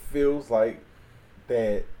 It feels like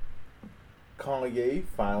that Kanye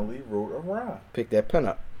finally wrote a rhyme. Pick that pen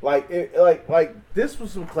up. Like this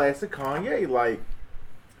was some classic Kanye. Like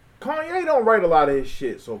Kanye don't write a lot of his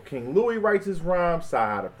shit. So King Louis writes his rhymes,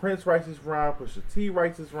 Sci-Hi the Prince writes his rhymes, Pusha T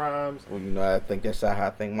writes his rhymes. Well, you know, I think that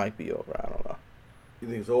Sci-Hi thing might be over. I don't know. You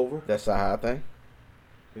think it's over? That Sci-Hi thing?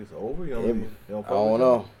 It's over? You don't I don't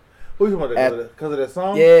know. What you talking about? Because of that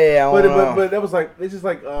song? Yeah, I don't know. But that was like, it's just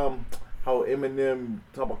like how Eminem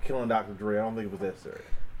talk about killing Dr. Dre. I don't think it was that serious.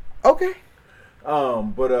 Okay.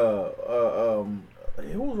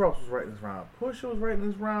 Who else was writing this rhyme? Pusha was writing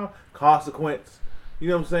this rhyme. Consequence. You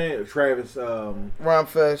know what I'm saying? Travis.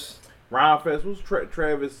 Rhymefest. Who's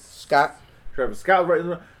Travis Scott? Travis Scott was writing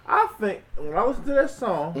this rhyme. I think when I listened to that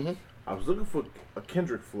song, I was looking for a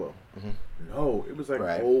Kendrick flow. No, it was like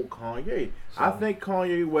old Kanye. So, I think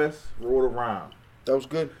Kanye West wrote a rhyme. That was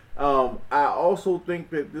good. I also think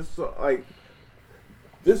that this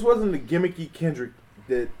wasn't the gimmicky Kendrick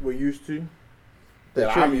that we're used to.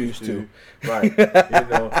 That I'm used to. Right. He's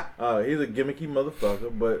a gimmicky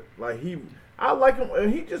motherfucker, but like I like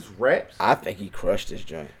him. He just raps. I think he crushed this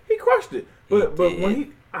joint. He crushed it. But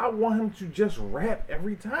when I want him to just rap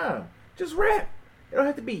every time. Just rap. It don't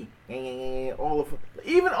have to be all of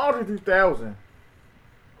even Andre 3000,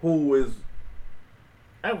 who is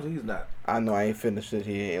actually he's not. I know I ain't finna sit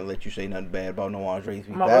here and let you say nothing bad about no Andre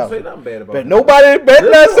 3000. I'm not gonna say nothing bad about but him. Nobody better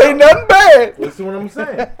not say nothing bad. Listen to what I'm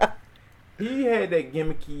saying. He had that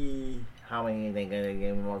gimmicky, how many they gonna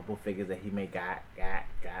give him multiple figures that he made got,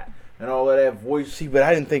 and all of that voice. See, but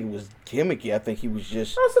I didn't think it was gimmicky. I think he was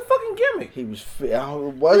just. No, it's a fucking gimmick. He was.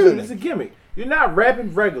 It wasn't. Dude, it's a gimmick. You're not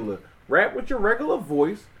rapping regular. Rap with your regular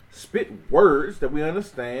voice. Spit words that we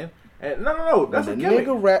understand. And no, that's a gimmick.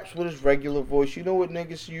 Nigga raps with his regular voice. You know what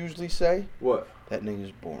niggas usually say? What? That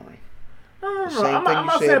nigga's boring. No. The same thing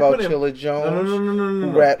you say about Chilla Jones. No.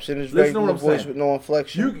 Who raps in his regular voice with no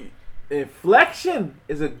inflection. Inflection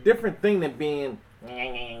is a different thing than being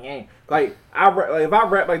like if I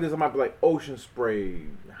rap like this, I might be like Ocean Spray,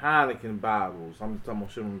 Heineken bottles. I'm just talking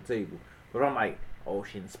about shit on the table, but I'm like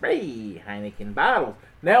Ocean Spray, Heineken bottles.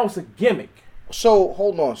 Now it's a gimmick. So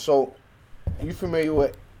hold on. So You familiar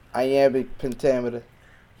with iambic pentameter?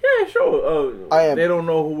 Yeah, sure. I am. They don't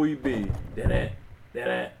know who we be.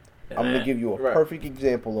 I'm gonna give you a perfect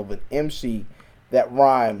example of an MC that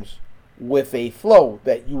rhymes with a flow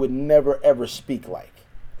that you would never ever speak like.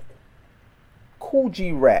 Cool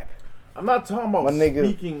G Rap. I'm not talking about my nigga,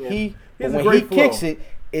 speaking. When he kicks it,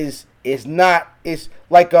 it's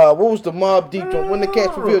like what was the Mob Deep joint? When the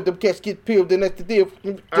cats revealed, them cats get peeled, then that's the deal.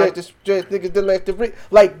 Just niggas the last to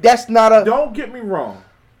like that's not a. Don't get me wrong,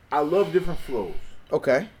 I love different flows.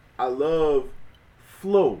 Okay. I love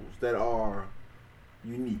flows that are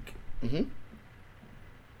unique. Mm-hmm.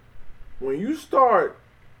 When you start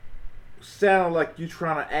sounding like you're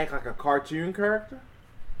trying to act like a cartoon character,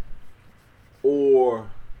 or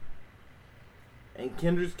in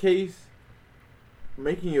Kendrick's case,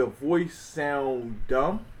 making your voice sound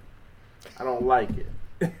dumb, I don't like it.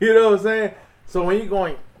 You know what I'm saying? So when you're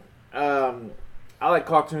going, I like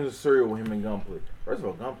Cartoons of Cereal with him and Gunplay. First of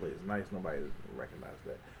all, Gunplay is nice. Nobody doesn't recognize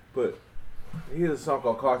that. But he has a song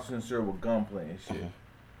called Cartoons of Cereal with Gunplay and shit.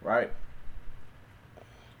 Right?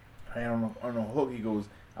 And on the hook, he goes,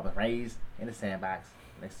 I was raised in the sandbox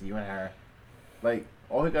next to you and her. Like,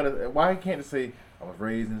 all he gotta, why he can't just say, I was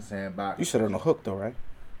raised in the sandbox. You said on the hook, though, right?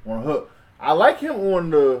 On the hook. I like him on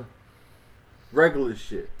the regular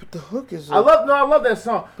shit. But the hook is. I love that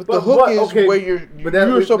song. But the hook is okay, where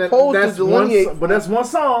you're supposed to delineate. But that's one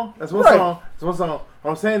song. That's one song. That's one song.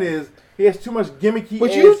 What I'm saying is, he has too much gimmicky.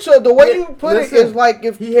 But the way you put it is like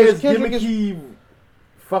if he has gimmicky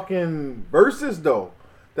fucking verses though.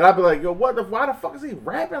 That I'd be like, yo, why the fuck is he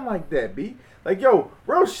rapping like that, B? Like, yo,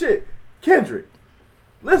 real shit. Kendrick,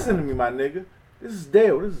 listen to me, my nigga. This is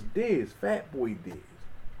Dale. This is Diz. Fat Boy Diz.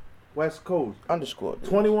 West Coast. Underscore.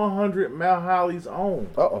 2100 Mel Holly's own.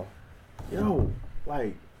 Uh-oh. Yo,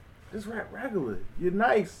 like, just rap regular. You're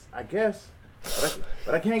nice, I guess.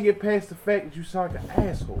 But I can't get past the fact that you sound like an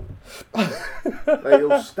asshole. Like,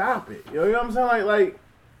 yo, stop it. You know what I'm saying?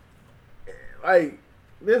 Like,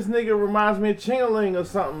 this nigga reminds me of Chingaling or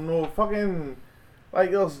something, or fucking,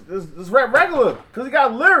 like, yo, this rap regular, cause he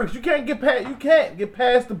got lyrics. You can't get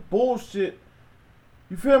past the bullshit.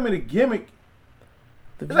 You feel me? The gimmick.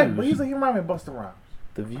 It's like, but he's like, he remind me of Busta Rhymes.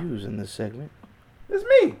 The views in this segment. This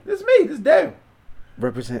me. This Dale.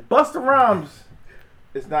 Represent. Busta Rhymes.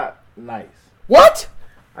 It's not nice. What?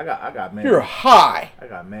 I got mad. You're high. I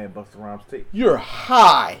got mad Busta Rhymes tapes. You're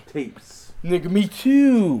high. Tapes. Nigga, me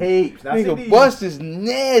too. Tapes. Not nigga, CDs. Bust is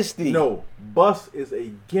nasty. No, Bust is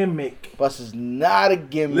a gimmick. Bust is not a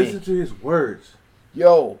gimmick. Listen to his words.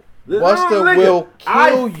 Yo, Busta will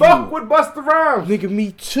kill you. I fuck with Busta Rhymes. Nigga,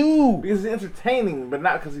 me too. Because he's entertaining, but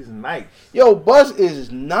not because he's nice. Yo, Bust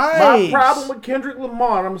is nice. My problem with Kendrick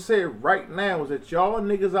Lamar, and I'm going to say it right now, is that y'all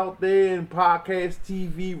niggas out there in podcast,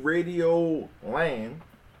 TV, radio land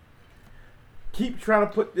keep trying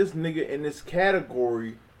to put this nigga in this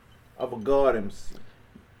category of a God MC,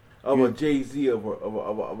 of a Jay-Z, of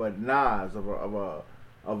a Nas, of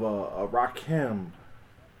a Rakim,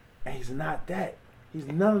 and he's not that. He's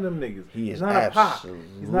none of them niggas. He's not a Pop.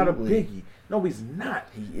 He's not a Biggie. No, he's not.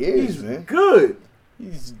 He is. He's man. good.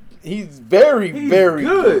 He's very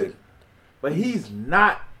good. But he's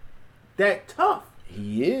not that tough.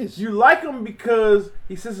 He is. You like him because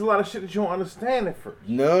he says a lot of shit that you don't understand at first.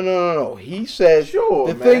 No. He says. Sure.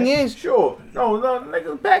 The man. thing is. Sure. No,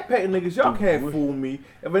 niggas, backpacking niggas, y'all can't fool me.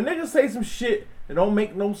 If a nigga say some shit that don't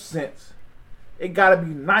make no sense, it gotta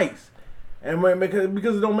be nice. And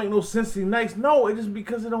because it don't make no sense to be nice. No, it's just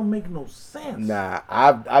because it don't make no sense. Nah,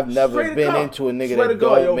 I've never been into a nigga that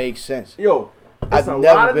don't make sense. Yo, I've a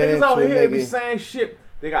never lot of been niggas out into a here nigga. be saying shit.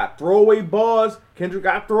 They got throwaway bars. Kendrick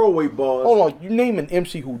got throwaway bars. Hold on, you name an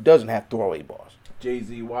MC who doesn't have throwaway bars.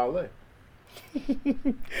 Jay-Z, Wale.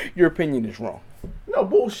 Your opinion is wrong. No,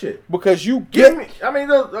 bullshit. Because you get me. I mean,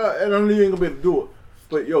 and I know you ain't gonna be able to do it.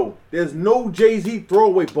 But yo, there's no Jay-Z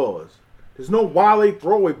throwaway bars. There's no Wale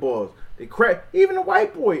throwaway bars. They crack. Even the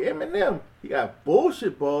white boy, Eminem, he got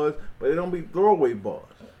bullshit bars, but they don't be throwaway bars.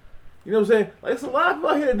 You know what I'm saying? Like, there's a lot of people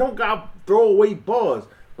out here that don't got throwaway bars.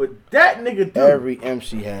 But that nigga do. Every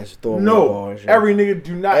MC has throwaway bars. No, every nigga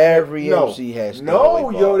do not. Every MC has throwaway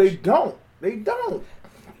bars. No, yo, they don't. They don't.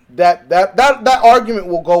 That argument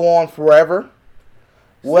will go on forever.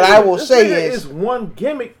 What I will say is one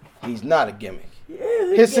gimmick. He's not a gimmick.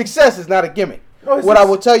 Yeah, his success is not a gimmick. No, what I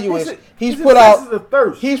will tell you is he's put out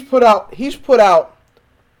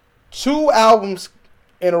 2 albums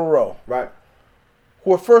in a row. Right.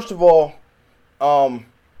 Who are first of all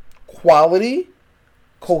quality,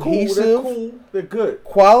 cohesive. Cool. They're good.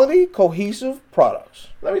 Quality, cohesive products.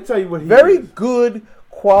 Let me tell you what he Very is. good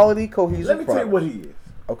quality, cohesive Let me products. tell you what he is.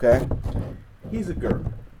 Okay. He's a girl.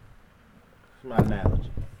 It's my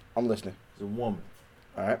analogy. I'm listening. It's a woman.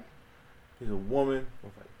 All right. He's a woman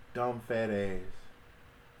with a dumb fat ass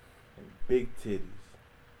and big titties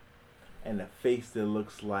and a face that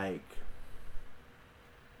looks like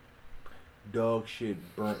dog shit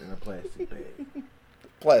burnt in a plastic bag.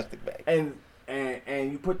 Plastic bag.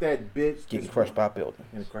 And you put that bitch getting crushed by a building.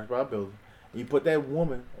 And you put that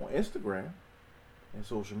woman on Instagram and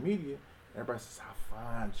social media. Everybody says how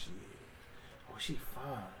fine she is. Oh, she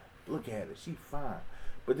fine. Look at her. She fine.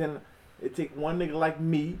 But then it take one nigga like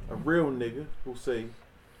me, a real nigga, who'll say,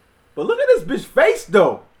 but look at this bitch face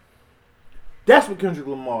though. That's what Kendrick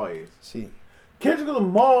Lamar is. See, Kendrick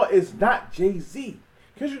Lamar is not Jay-Z.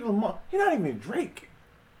 Kendrick Lamar, he's not even Drake.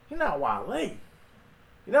 He's not Wale.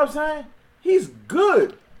 You know what I'm saying? He's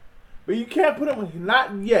good. But you can't put him in,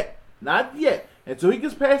 not yet. Not yet. Until he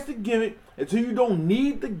gets past the gimmick. Until you don't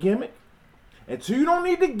need the gimmick. Until you don't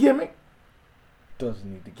need the gimmick. Doesn't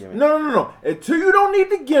need the gimmick. No. Until you don't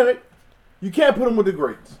need the gimmick, you can't put him with the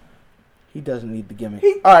greats. He doesn't need the gimmick.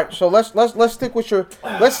 All right, so let's stick with your He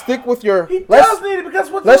does need it because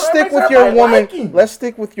what's let's stick with your woman. Let's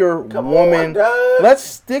stick with your woman. On, let's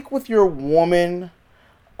stick with your woman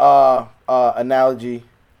analogy.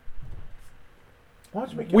 Why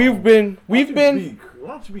don't you make We've been. Why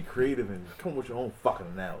don't you be creative and come with your own fucking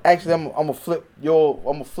analogy? Actually, I'm gonna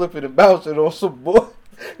flip it and bounce it on some boy.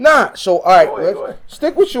 Nah. So all right, go ahead.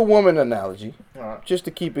 Stick with your woman analogy, all right, just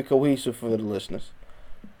to keep it cohesive for the listeners.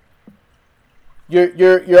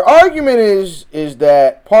 Your argument is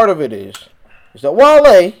that part of it is that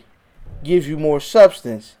Wale gives you more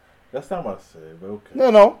substance. That's not what I said, but okay.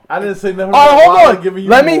 No. I didn't say nothing. All right, hold on. Giving you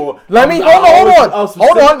Let me more.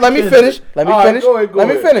 hold on. Let me finish. Let me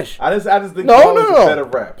finish. I just think no. a better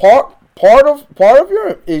rap. Part of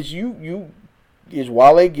your is is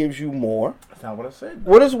Wale gives you more. That's not what I said.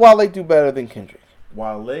 What does Wale do better than Kendrick?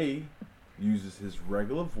 Wale uses his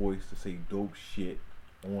regular voice to say dope shit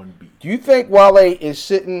on beat. Do you think Wale is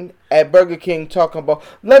sitting at Burger King talking about,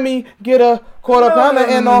 let me get a quarter pounder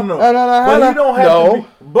and all? No. But he don't have to be.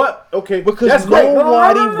 But okay, because that's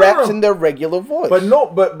nobody raps in their regular voice. But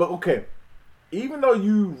okay. Even though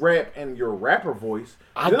you rap in your rapper voice,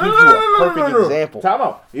 I'll give you a perfect example. Time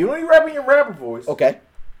out. Even though you rap in your rapper voice, okay,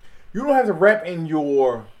 you don't have to rap in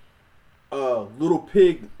your Little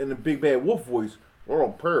Pig and the Big Bad Wolf voice. Little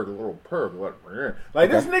purr.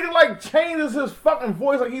 Like this nigga like changes his fucking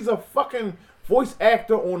voice like he's a fucking voice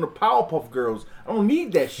actor on the Powerpuff Girls. I don't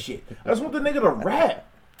need that shit. I just want the nigga to rap.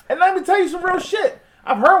 And let me tell you some real shit.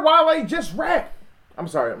 I've heard Wale just rap. I'm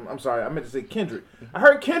sorry. I meant to say Kendrick. I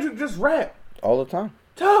heard Kendrick just rap. All the time.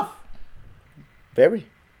 Tough. Very.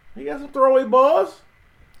 He got some throwaway bars.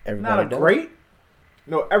 Everybody Not a great.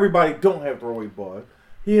 No, everybody don't have throwaway bars.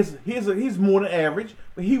 He's more than average,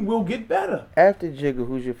 but he will get better. After Jigga,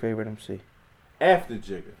 who's your favorite MC? After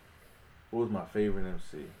Jigga, who was my favorite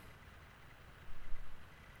MC?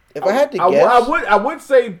 If I had to guess, I would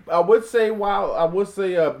say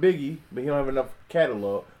Biggie, but he don't have enough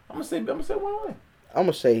catalog. I'm gonna say Wale. I'm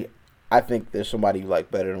gonna say I think there's somebody you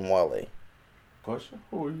like better than Wale. Question?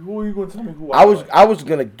 Who are you gonna tell me who I was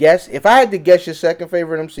gonna guess. If I had to guess your second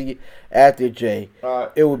favorite MC after Jay,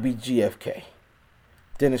 it would be GFK.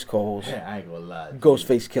 Dennis Coles. Yeah, I ain't gonna lie.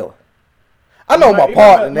 Ghostface Killer. I know my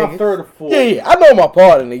partner, nigga. My third or fourth. Yeah, I know my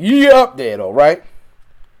partner, nigga. You up there though, right?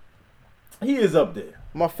 He is up there.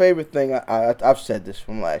 My favorite thing, I've said this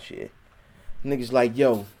from last year. Niggas like,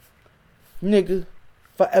 yo, nigga,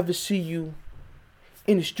 if I ever see you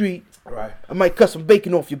in the street, right, I might cut some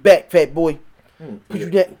bacon off your back, fat boy. Put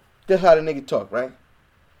you that. That's how the nigga talk, right?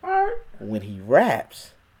 Alright. When he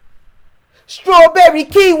raps, strawberry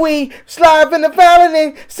kiwi, slide in the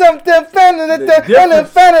fountain, something fountain,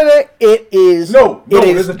 it is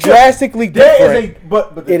drastically different.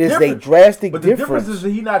 It is a drastic difference. But the difference is that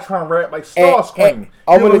he's not trying to rap like Starscream.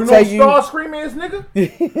 I'm gonna tell you, Starscream is, nigga.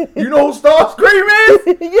 You know who Starscream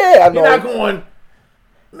is? Yeah, I know. You're not going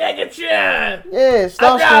Megatron. Yeah, Starscream.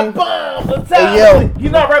 I got bombs. Hey, yo,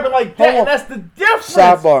 you're not rapping like that. That's the difference.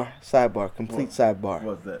 Sidebar, complete sidebar.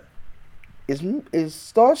 What's that? Is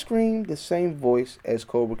Starscream the same voice as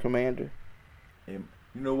Cobra Commander? And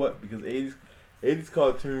you know what? Because 80s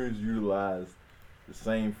cartoons utilize the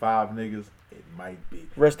same 5 niggas. It might be.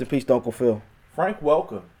 Rest in peace, Uncle Phil. Frank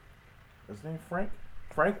Welker. His name Frank?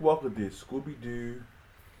 Frank Welker did Scooby-Doo.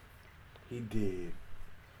 He did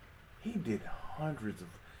hundreds of.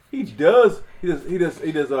 He does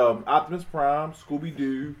Optimus Prime,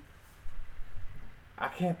 Scooby-Doo. I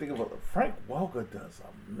can't think of a Frank Welker does a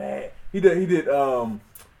mad. He did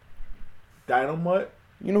Dynamite.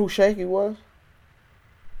 You know who Shaky was?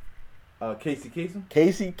 Casey Kasem.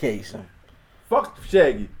 Casey Kasem. Fuck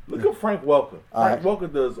Shaggy. Look at Frank Welker. Frank right.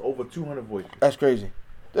 Welker does over 200 voices. That's crazy.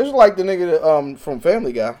 This is like the nigga that, from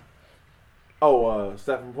Family Guy. Oh,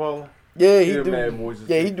 Stephen Paula. Yeah, he do. Mad voices.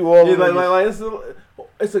 Yeah, he do all. Yeah, of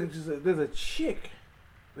there's a chick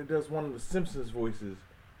that does one of the Simpsons voices.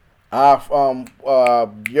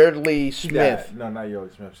 Yeardley She Smith. died. No, not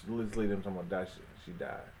Yeardley Smith. Liz Lee. I'm talking about that shit. She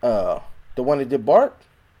died. The one that did Bart.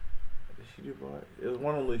 Did she do Bart? It was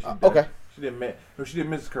one only she died. Okay. She did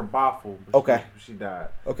Mrs. Kerboffle. Okay. She died.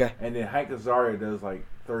 Okay. And then Hank Azaria does like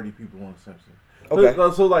 30 people on The Simpsons. Okay.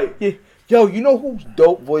 So like, yeah. Yo, you know who's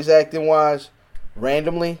dope voice acting wise?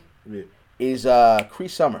 Randomly, yeah. is Cree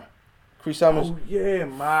Summer. Cree Summers. Oh yeah,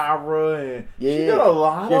 Myra and yeah, she got a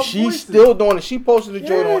lot of she's voices. still doing it. She posted a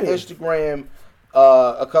joint on Yeah. Instagram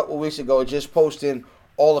a couple weeks ago, just posting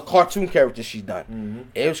all the cartoon characters she's done. Mm-hmm.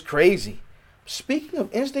 It was crazy. Speaking of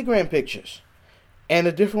Instagram pictures and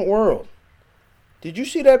a different world, did you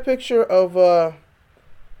see that picture of Lisa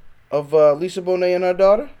Bonet and her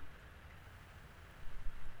daughter?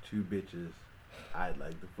 Two bitches I'd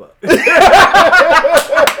like to fuck.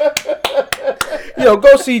 Yo,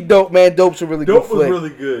 go see Dope, man. Dope's a really good flick. Dope was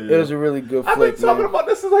really good. Yeah. It was a really good I've flick, been talking man. about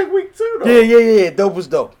this since like week 2, though. Yeah. Dope was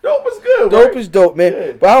dope. Dope was good. Dope right? is dope, man.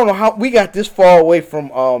 Yeah. But I don't know how we got this far away from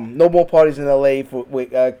No More Parties in L.A.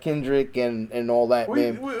 with Kendrick and all that,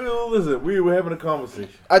 man. Listen, we were having a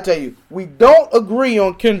conversation. I tell you, we don't agree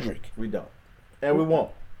on Kendrick. We don't. And we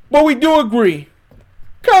won't. But we do agree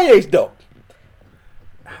Kanye's dope.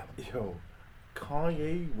 Yo,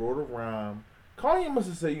 Kanye wrote a rhyme. Kanye must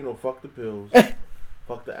have said, fuck the pills.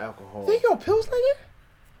 Fuck the alcohol. Think you on pills, nigga?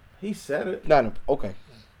 He said it. No, okay.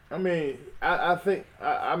 I mean, I think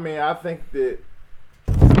that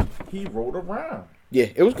he wrote a rhyme. Yeah,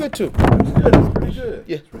 it was good too. It was good. It was pretty good.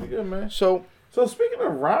 Yeah. It's pretty good, man. So speaking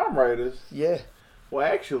of rhyme writers, yeah. well,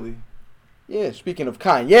 actually, Yeah, speaking of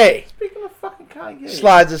Kanye, speaking of fucking Kanye,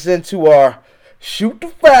 slides us into our Shoot the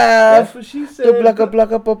 5. That's what she said. The blocka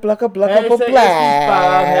blocka blocka blocka Hashtag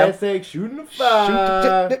blocka. Hashtag shooting the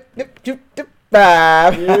 5. Shoot the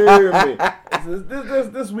 5. Yeah,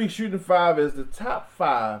 this week's shooting 5 is the top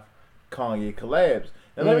 5 Kanye collabs.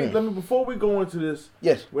 And let me before we go into this,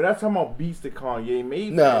 yes, we're not talking about beats that Kanye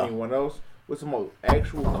made No. for anyone else. We're talking about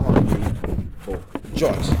actual Kanye vocals.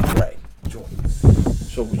 joints, right? Joints.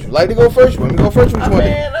 So would you like to go first? You want me to go first? Which one?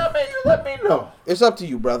 You let me know. It's up to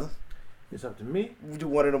you, brother. It's up to me. We do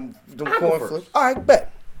one of them I go coin first. flips. All right,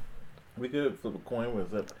 bet. We could flip a coin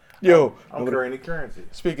with it. Yo, I'm carrying the currency.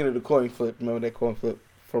 Speaking of the coin flip, remember that coin flip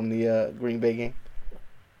from the Green Bay game?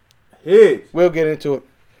 Heads. We'll get into it.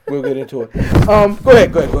 Go ahead.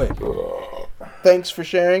 Thanks for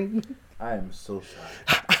sharing. I am so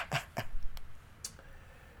sorry.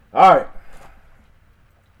 All right.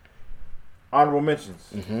 Honorable mentions.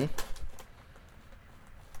 Mm-hmm.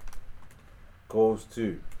 Goes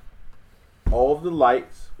to All of the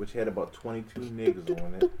Lights, which had about 22 niggas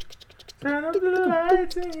on it. Turn up the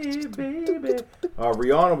lights in here, baby.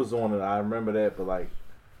 Rihanna was on it. I remember that, but like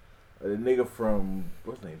the nigga from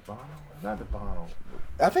what's his name? Bono? Not the Bono.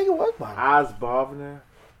 I think it was Bono. Oz Bovner.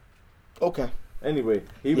 Okay. Anyway,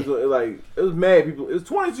 he was like it was mad people. It was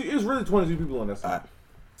 22. It was really 22 people on that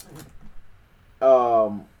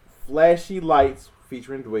song. Flashy Lights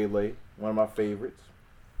featuring Dwayne, one of my favorites.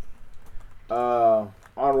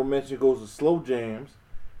 Honorable mention goes to Slow Jams,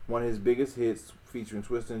 one of his biggest hits featuring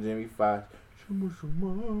Twista and Jamie Foxx. And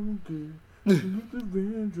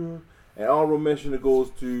honorable mention that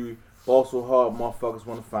goes to Also Hard Motherfuckers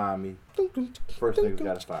Wanna Find Me. First niggas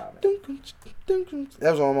gotta find me.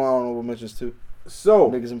 That was on my honorable mentions too.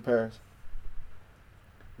 So Niggas in Paris.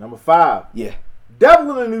 number 5. Yeah.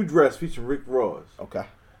 Devil in a New Dress featuring Rick Ross. Okay.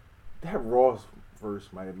 That Ross verse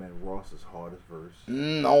might have been Ross's hardest verse.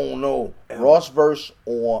 No. Ross verse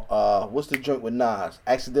on what's the joint with Nas?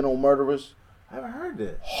 Accidental Murderers. I haven't heard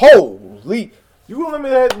that. Holy. You gonna let me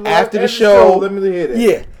hear that After the show, let me hear that.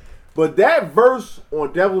 Yeah. But that verse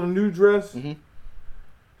on Devil in a New Dress, Mm-hmm.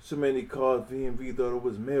 so many called VMV thought it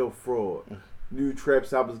was mail fraud. New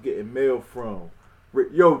traps I was getting mail from.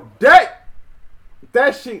 Yo, that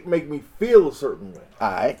shit make me feel a certain way.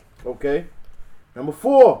 Alright. Okay? Number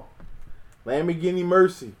 4, Lamborghini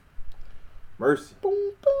Mercy. Mercy.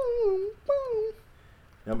 Boom, boom, boom.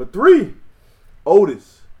 Number 3,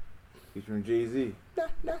 Otis, featuring Jay-Z.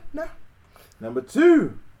 Nah. Number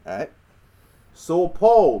 2, Alright. So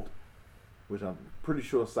Appalled, which I'm pretty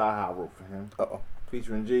sure Saha wrote for him. Uh-oh.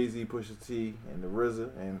 Featuring Jay-Z, Pusha T, and the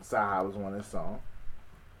RZA, and Saha was on that song.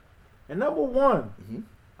 And number 1,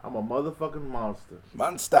 I'm a Motherfucking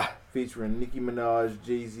Monster, featuring Nicki Minaj,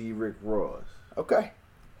 Jay-Z, Rick Ross. Okay.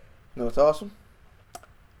 You know what's awesome?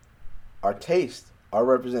 Our taste are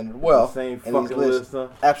represented well. Same in fucking these lists.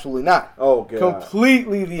 list, huh? Absolutely not. Oh, God.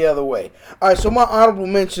 Completely the other way. All right, so my honorable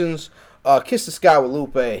mentions, Kiss the Sky with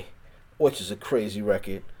Lupe, which is a crazy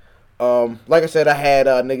record. Like I said, I had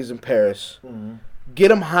Niggas in Paris. Mm-hmm.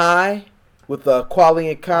 Get 'Em High with Quali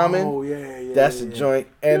and Common. Oh, yeah. That's a joint.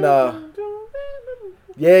 And,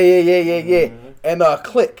 yeah. And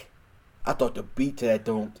Click. I thought the beat to that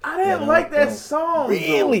don't. I didn't like that song.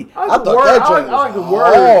 Really? I thought that joint was like the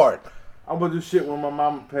hard. I'm gonna do shit when my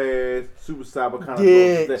mama passed. Super Cyber kind of.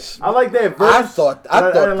 Yeah. I like that verse. I thought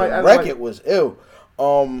the record was ill.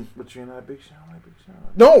 But you're not Big Sean.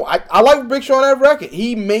 No, I like Big Sean on that record.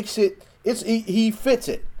 He makes it. He fits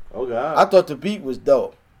it. Oh God. I thought the beat was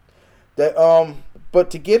dope. That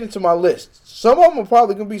but to get into my list, some of them are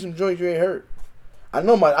probably gonna be some joints you ain't heard. I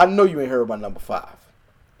know you ain't heard my number 5.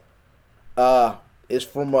 It's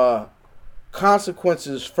from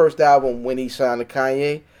Consequence's first album when he signed to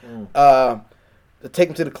Kanye. Take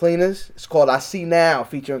Him to the Cleaners. It's called I See Now,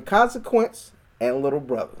 featuring Consequence and Little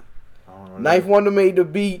Brother. Knife Wonder made the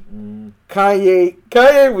beat.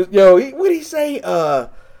 Kanye was what'd he say?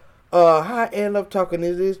 How end up talking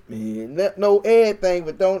is this man? Know everything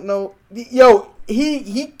but don't know. Yo,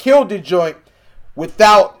 he killed the joint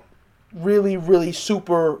without really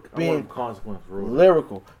super being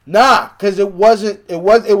lyrical. Nah, because it was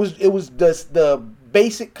the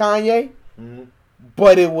basic Kanye,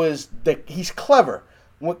 but he's clever.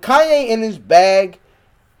 When Kanye in his bag,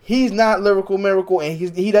 he's not lyrical miracle, and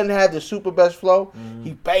he doesn't have the super best flow.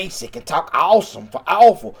 He basic and talk awesome for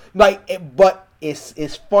awful. But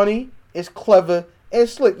it's funny, it's clever, and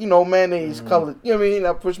slick. Mayonnaise colored. You know what I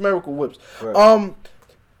mean? Push miracle whips. Right.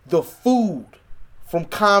 The Food from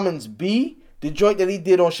Common's B, the joint that he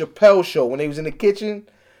did on Chappelle's show when they was in the kitchen,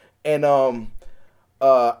 and how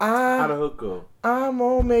the hook go? I'm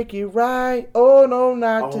gonna make it right. Oh no,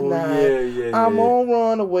 not tonight. Yeah. I'm gonna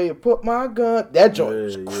run away and put my gun. That joint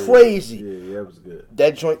was crazy. Yeah, that was good.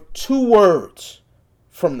 That joint, 2 words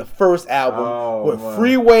from the first album with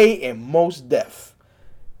Freeway and Mos Def.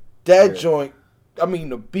 That joint, I mean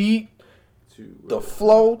the beat. The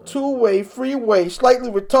flow, 2-way, Freeway,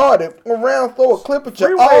 slightly retarded. Around, throw a clip at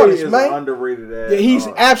your artist, man. Underrated ass. Yeah, he's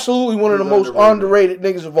absolutely one of the most underrated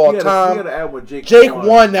niggas of all time. He had an album with Jake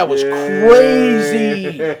One that was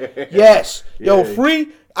crazy. Yes, yo, Free.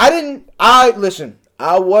 Listen.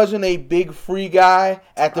 I wasn't a big Free guy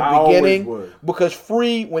at the beginning because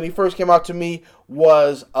Free, when he first came out to me,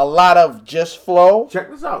 was a lot of just flow.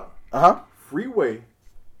 Check this out. Freeway.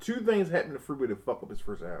 2 things happened to Freeway to fuck up his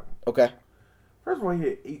first album. Okay. First of all, he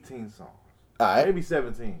had 18 songs. All right. Maybe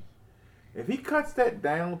 17. If he cuts that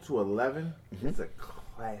down to 11, it's a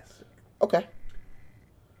classic. Okay.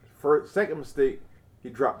 Second mistake, he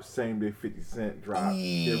dropped the same day 50 Cent dropped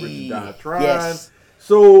Get Rich or Die Trying. Yes.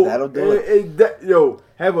 So, that'll do it.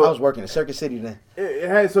 I was working in Circuit City then.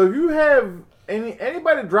 So if you have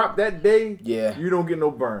anybody drop that day, you don't get no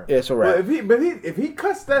burn. Yeah, it's alright. But if he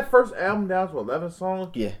cuts that first album down to 11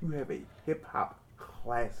 songs, you have a hip hop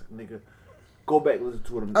classic, nigga. Go back and listen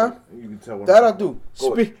to it. You can tell what that I do.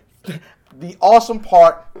 The awesome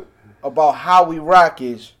part about how we rock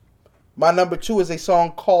is my number 2 is a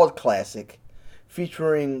song called Classic,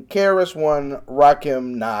 featuring KRS-One,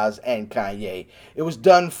 Rakim, Nas, and Kanye. It was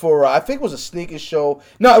done for, I think it was a sneakers show.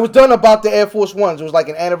 No, it was done about the Air Force Ones. It was like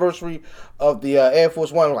an anniversary of the Air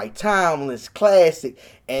Force One, like timeless, classic.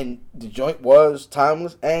 And the joint was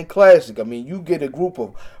timeless and classic. I mean, you get a group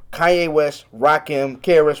of Kanye West, Rakim,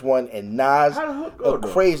 KRS-One, and Nas. How the hook go,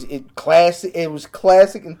 crazy. It was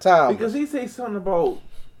classic and timeless. Because he say something about,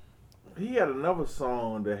 he had another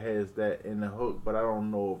song that has that in the hook, but I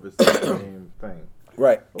don't know if it's the same thing.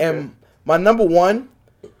 Right. Okay. And my number 1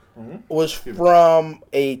 was from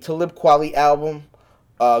a Talib Kweli album,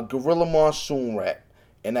 Gorilla Monsoon Rap.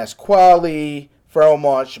 And that's Kweli, Pharoah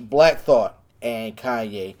Monch, Black Thought, and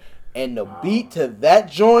Kanye. And the beat to that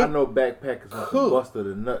joint, I know Backpackers busted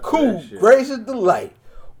the nut. Cool, Gracious Delight.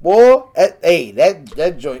 Boy,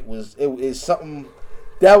 that joint is something.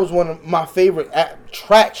 That was one of my favorite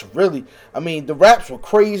tracks, really. I mean, the raps were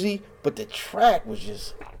crazy, but the track was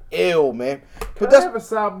just ill, man. But I have a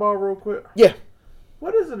sidebar real quick? Yeah.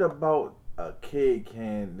 What is it about a keg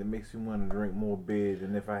can that makes you want to drink more beer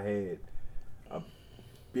than if I had a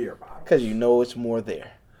beer bottle? Because you know it's more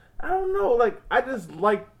there. I don't know. I just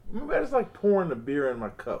like pouring the beer in my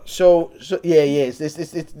cup. So yeah.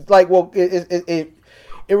 It's like, well, it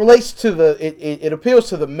relates to it appeals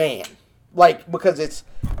to the man. Because it's,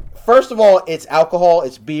 first of all, it's alcohol,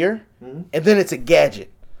 it's beer, and then it's a gadget.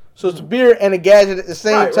 So it's a beer and a gadget at the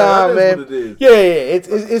same time, man. What it is. Yeah.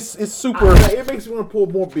 It's super. It makes me want to pour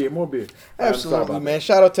more beer. Absolutely, man. That.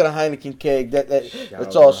 Shout out to the Heineken keg.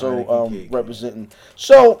 That's also representing.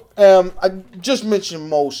 So I just mentioned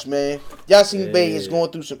Most, man. Yasin Bey is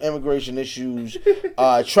going through some immigration issues,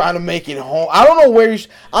 trying to make it home. I don't know where he's.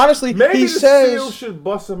 Honestly, maybe he says SEAL should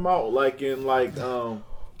bust him out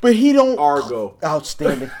but he don't. Argo.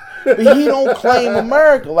 Outstanding. But he don't claim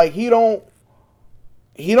America. Like he don't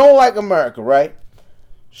like America, right?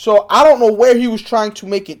 So I don't know where he was trying to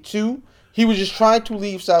make it to. He was just trying to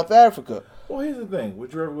leave South Africa. Well, here's the thing.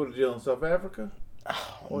 Would you ever go to jail in South Africa? Nah.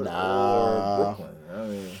 Or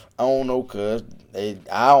Brooklyn? I don't know, cuz.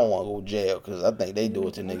 I don't want to go to jail because I think they do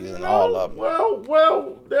it to niggas and all of them.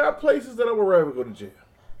 Well, there are places that I would rather go to jail.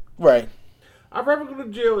 Right. I'd rather go to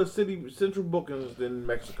jail at Central Bookings than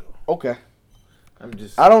Mexico. Okay.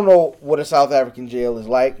 I don't know what a South African jail is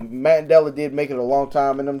like. Mandela did make it a long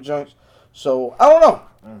time in them junks. So, I don't know.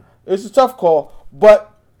 It's a tough call.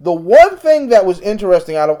 But the one thing that was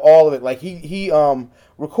interesting out of all of it, like he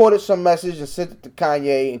recorded some message and sent it to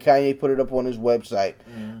Kanye, and Kanye put it up on his website.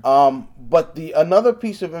 But another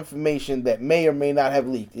piece of information that may or may not have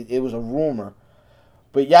leaked, it was a rumor.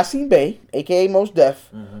 But Yasin Bey, a.k.a. Mos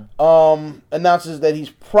Def, announces that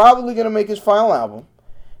he's probably going to make his final album.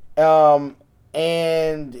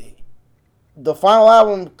 And the final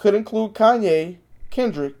album could include Kanye,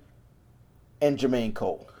 Kendrick, and Jermaine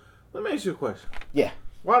Cole. Let me ask you a question. Yeah.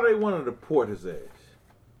 Why do they want to deport his ass?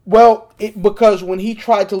 Well, because when he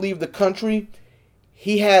tried to leave the country,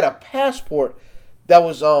 he had a passport that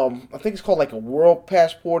was, I think it's called like a world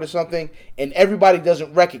passport or something, and everybody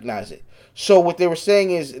doesn't recognize it. So what they were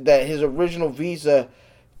saying is that his original visa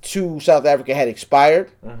to South Africa had expired,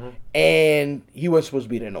 and he wasn't supposed to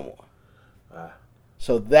be there no more.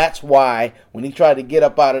 So that's why when he tried to get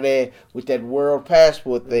up out of there with that world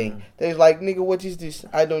passport thing, they was like, nigga, what is this?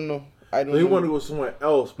 I don't know. He wanted to go somewhere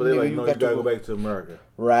else, but they're like, no, you gotta go back to America.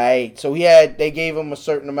 Right. So they gave him a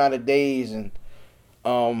certain amount of days, and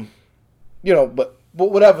but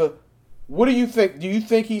whatever. What do you think? Do you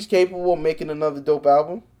think he's capable of making another dope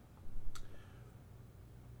album?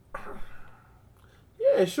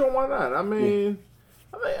 Yeah, sure, why not? I mean,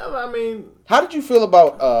 how did you feel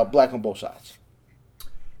about Black on Both Sides?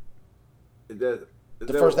 The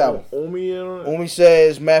first album. Umi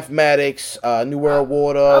Says, Mathematics, New World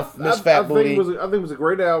Water, Miss Fat Booty. I think it was a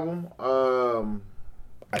great album. I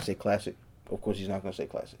say classic. Of course, he's not gonna say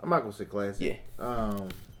classic. I'm not gonna say classic. Yeah. I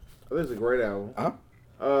think it's a great album.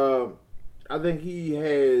 Uh-huh. I think he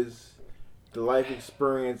has the life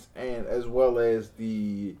experience and as well as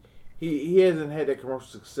he hasn't had that commercial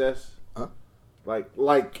success.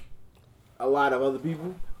 Like a lot of other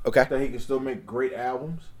people. Okay. That he can still make great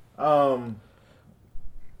albums. What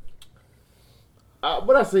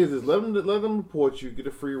I say is this: let them report you, get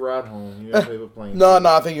a free ride home. You have to pay for plane. No,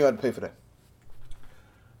 I think you have to pay for that.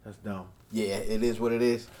 That's dumb. Yeah, it is what it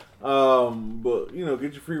is. But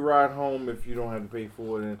get your free ride home if you don't have to pay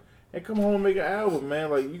for it, and come home and make an album,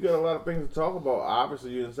 man. Like you got a lot of things to talk about.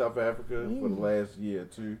 Obviously, you're in South Africa for the last year or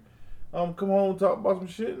two. Come home and talk about some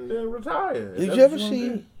shit and then retire. Did you ever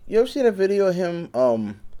see that video of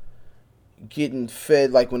him getting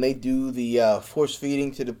fed, like when they do the force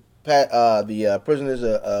feeding to the prisoners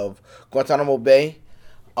of Guantanamo Bay?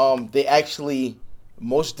 They actually,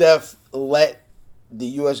 Mos Def let the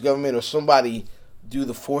U.S. government or somebody do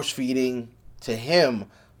the force feeding to him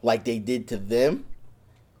like they did to them.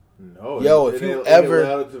 No, if you ever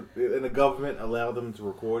and the government allowed them to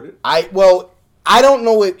record it. I don't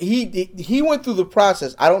know if he went through the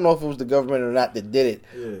process. I don't know if it was the government or not that did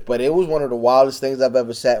it, but it was one of the wildest things I've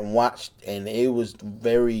ever sat and watched, and it was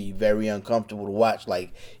very, very uncomfortable to watch.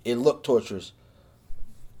 Like it looked torturous.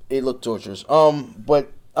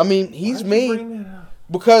 But I mean, he's made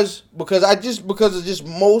because of just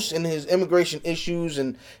Mos and his immigration issues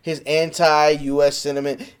and his anti-U.S.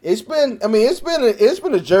 sentiment. It's been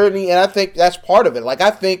a journey, and I think that's part of it. Like I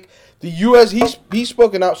think. The U.S. he's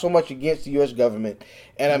spoken out so much against the U.S. government,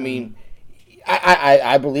 and I mean,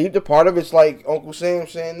 I believe the part of it's like Uncle Sam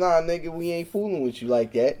saying, "Nah, nigga, we ain't fooling with you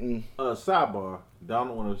like that." And sidebar,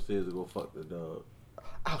 Donald went upstairs to go fuck the dog.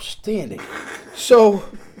 Outstanding. So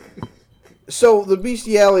the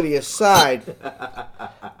bestiality aside,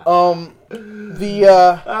 Jada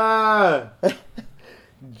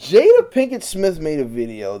Pinkett Smith made a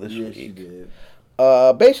video this week. She did.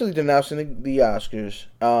 Basically denouncing the Oscars.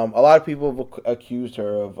 A lot of people have accused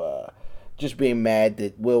her of just being mad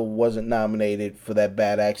that Will wasn't nominated for that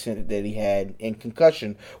bad accent that he had in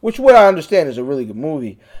Concussion, which what I understand is a really good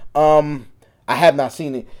movie. I have not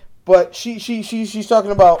seen it, but she's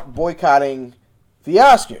talking about boycotting for the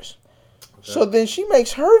Oscars. Okay. So then she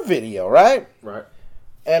makes her video, right? Right.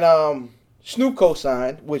 And Snoop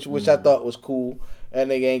co-signed, which I thought was cool. That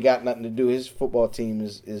nigga ain't got nothing to do. His football team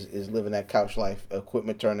is living that couch life.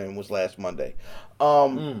 Equipment turn-in was last Monday.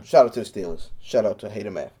 Shout out to the Steelers. Shout out to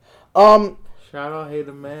Hater Math. Shout out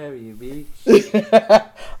Hater Math, you bitch.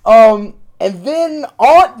 And then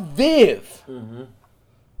Aunt Viv,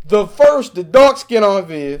 the dark skin Aunt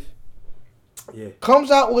Viv, comes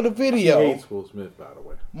out with a video. She hates Will Smith, by the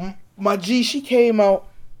way. My G, she came out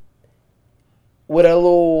with a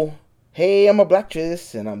little, hey, I'm a black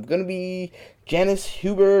actress, and I'm going to be Janice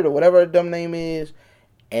Hubert, or whatever her dumb name is.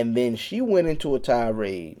 And then she went into a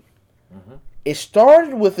tirade. It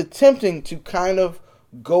started with attempting to kind of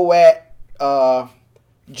go at Jada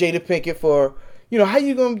Pinkett for, how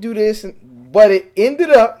you going to do this? But it ended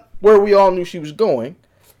up where we all knew she was going.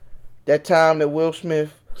 That time that Will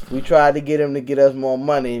Smith, we tried to get him to get us more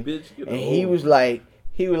money. Bitch, and he was like,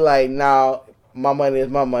 nah, my money is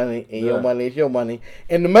my money, and your money is your money.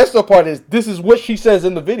 And the messed up part is, this is what she says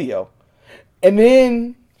in the video. And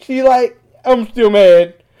then she like, I'm still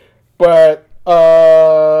mad, but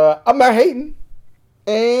I'm not hating.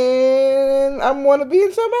 And I want to be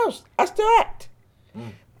in something else. I still act.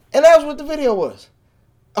 And that's what the video was.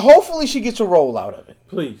 Hopefully she gets a roll out of it.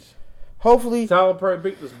 Please. Hopefully. Tyler Perry,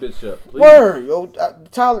 pick this bitch up. Please. Word. Yo,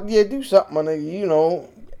 Tyler, do something, my nigga.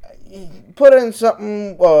 Put in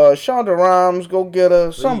something. Shonda Rhimes, go get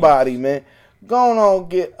her. Please. Somebody, man. Go on,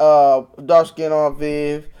 get dark skin on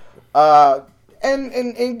Viv.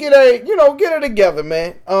 And get her, get her together,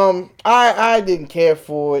 man. I didn't care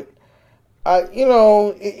for it.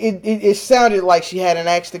 It sounded like she had an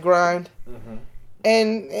axe to grind.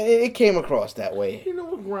 And it came across that way. You know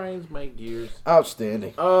what grinds my gears?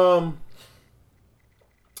 Outstanding.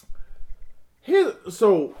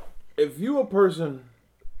 So if you a person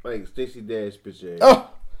like Stacey Dash bitch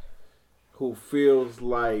who feels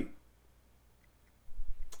like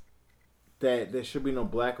that there should be no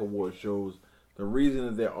black award shows, the reason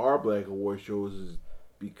that there are black award shows is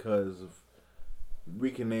because of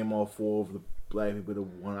we can name all 4 of the black people that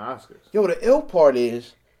won Oscars. Yo, the ill part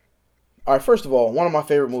is, all right, first of all, one of my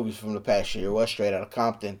favorite movies from the past year was Straight Outta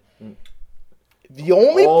Compton. The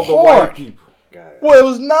only all part the white people where it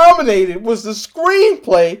was nominated was the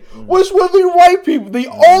screenplay, which were the white people, the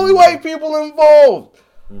only white people involved.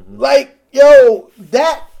 Like, yo,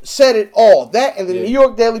 that said it all. That and the New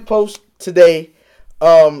York Daily Post today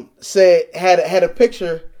said had a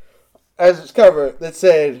picture as its cover that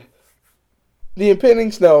said, "The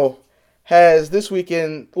impending snow has this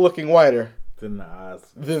weekend looking whiter than the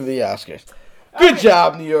Oscars." Good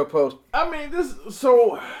job, New York Post.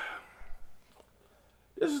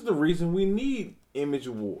 This is the reason we need Image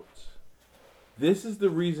Awards. This is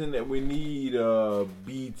the reason that we need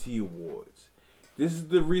BT Awards. This is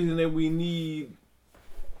the reason that we need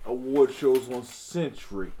award shows on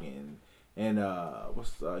Centric and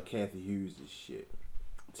what's Kathy Hughes' shit,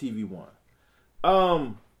 TV One.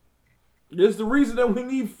 There's the reason that we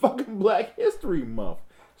need fucking Black History Month.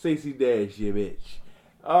 Stacey Dash, yeah, bitch.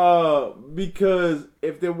 Because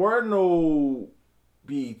if there were no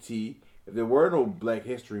BET, if there were no Black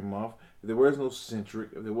History Month, if there was no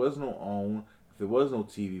Centric, if there was no OWN, if there was no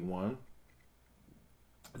TV One,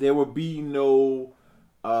 there would be no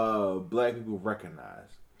black people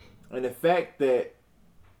recognized. And the fact that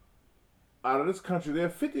out of this country, there are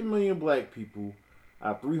 50 million black people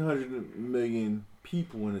out of 300 million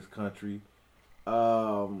people in this country.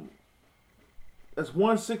 That's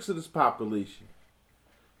 1/6 of this population.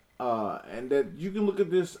 And that you can look at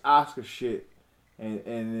this Oscar shit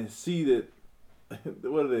and see that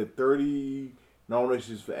what are there 30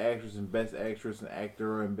 nominations for actress and best actress and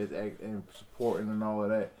actor and best act and supporting and all of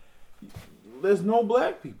that. There's no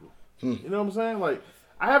black people. You know what I'm saying? Like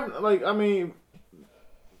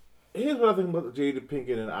here's what I think about Jada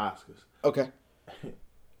Pinkett and the Oscars. Okay.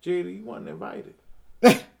 Jada, you wasn't invited.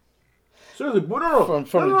 Seriously, no,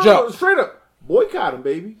 from the jump. Straight up. Boycott him,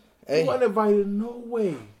 baby. Hey. You wasn't invited, no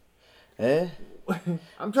way. Eh?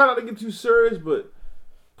 I'm trying not to get too serious, but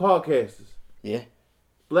podcasters. Yeah.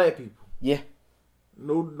 Black people. Yeah.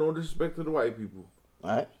 No disrespect to the white people.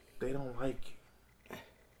 Alright. They don't like you.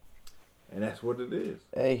 And that's what it is.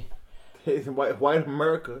 Hey. It's white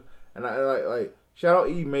America. And I like shout out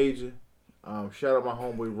E Major. Shout out my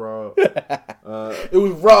homeboy Rob. It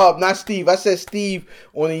was Rob, not Steve. I said Steve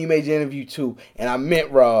on the E-Major interview too, and I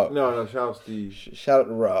meant Rob. No, shout out Steve. Shout out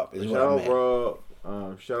to Rob. Shout out Rob.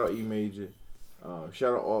 Shout out E-Major.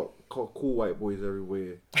 Shout out all cool white boys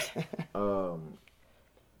everywhere.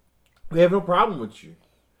 We have no problem with you.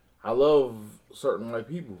 I love certain white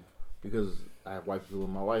people because I have white people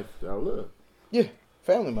in my life that I love. Yeah.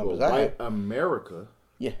 family members. But white America,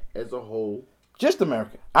 as a whole, just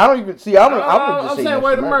America. I don't even see. I'm saying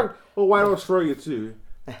white America, but white Australia too.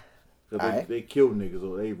 They kill niggas,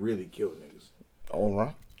 or they really kill niggas. All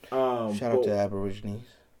right. Shout out to Aborigines.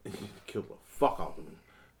 Kill the fuck out of them.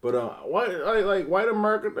 But white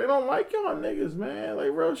America, they don't like y'all niggas, man. Like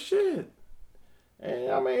real shit.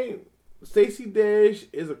 And I mean, Stacey Dash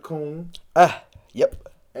is a coon. Yep.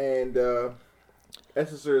 And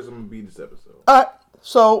that's the serious I'm gonna be this episode. Alright,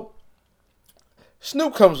 so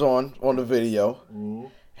Snoop comes on the video. Mm-hmm.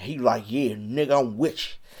 He like, yeah, nigga, I'm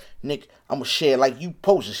witch. Nigga, I'm gonna share like you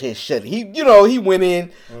posters here shit. He went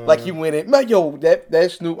in like he went in. Man, yo,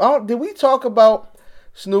 that Snoop. Did we talk about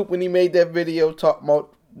Snoop when he made that video talking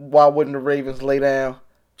about why wouldn't the Ravens lay down?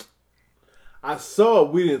 I saw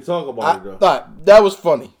it. We didn't talk about it though. Thought that was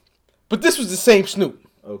funny, but this was the same Snoop.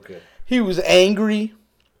 Okay. He was angry.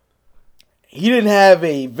 He didn't have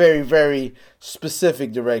a very, very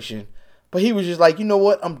specific direction, but he was just like, you know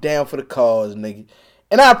what? I'm down for the cause, nigga.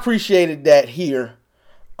 And I appreciated that here.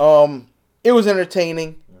 It was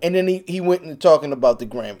entertaining, and then he went into talking about the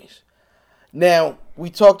Grammys. Now, we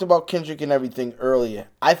talked about Kendrick and everything earlier.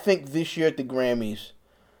 I think this year at the Grammys,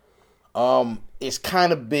 is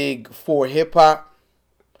kind of big for hip-hop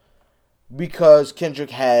because Kendrick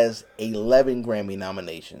has 11 Grammy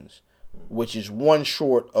nominations, which is one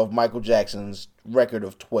short of Michael Jackson's record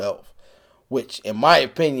of 12, which, in my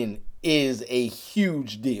opinion, is a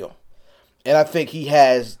huge deal. And I think he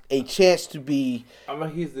has a chance to be... I mean,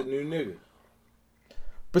 he's the new nigga.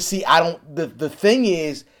 But see, I don't... The thing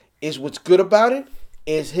is what's good about it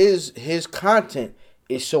is his content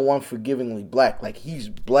is so unforgivingly black. Like, he's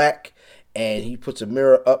black, and he puts a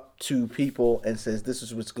mirror up to people and says, this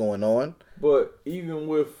is what's going on. But even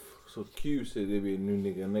with... So Q said there'd be a new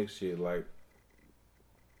nigga next year. Like,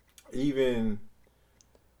 even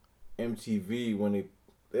MTV, when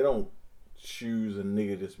they don't choose a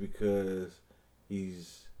nigga just because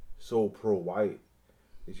he's so pro-white.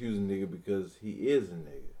 They choose a nigga because he is a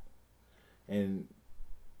nigga. And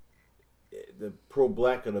the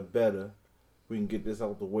pro-blacker the better. We can get this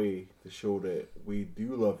out the way to show that we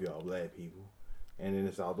do love y'all black people. And then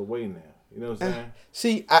it's out the way now. You know what I'm saying?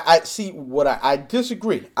 See, I see what I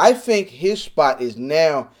disagree. I think his spot is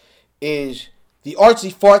the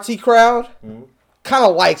artsy-fartsy crowd kind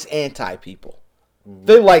of likes anti-people. Mm-hmm.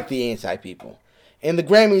 They like the anti-people. And the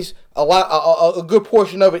Grammys, a good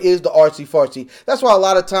portion of it is the artsy-fartsy. That's why a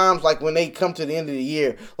lot of times, like when they come to the end of the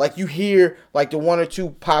year, like you hear like the one or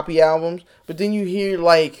two poppy albums, but then you hear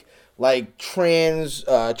like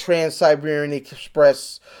Trans-Siberian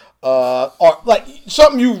Express, or like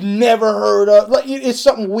something you've never heard of. Like it's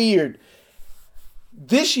something weird.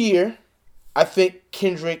 This year, I think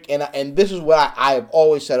Kendrick, and this is what I have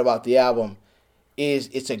always said about the album,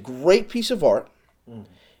 is it's a great piece of art,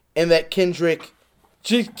 and that Kendrick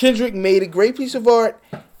made a great piece of art,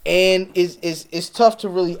 and is tough to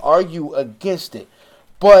really argue against it.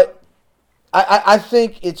 But I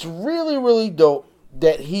think it's really, really dope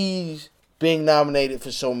that he's being nominated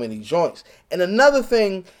for so many joints. And another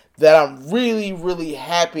thing that I'm really, really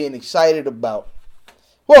happy and excited about,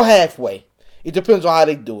 well, halfway, it depends on how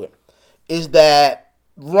they do it, is that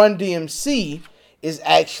Run DMC is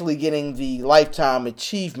actually getting the Lifetime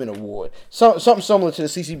Achievement Award. Something similar to the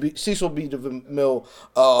Cecil B. DeMille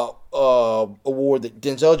award that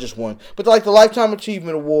Denzel just won. But like the Lifetime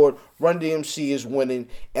Achievement Award, Run DMC is winning.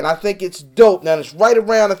 And I think it's dope. Now, it's right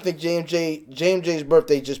around, I think, JMJ's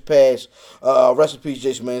birthday just passed. Rest in peace,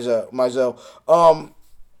 Jason Mizell.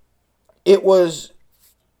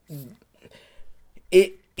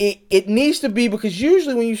 It needs to be, because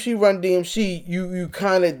usually when you see Run DMC, you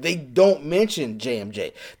kind of, they don't mention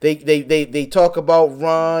JMJ. They talk about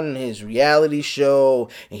Run and his reality show,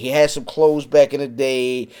 and he had some clothes back in the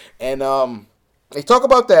day, and they talk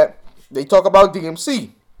about that. They talk about DMC,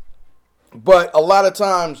 but a lot of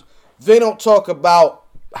times they don't talk about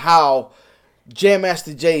how Jam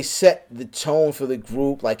Master Jay set the tone for the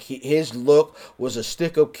group. Like his look was a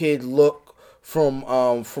stick-up kid look from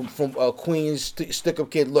Queen's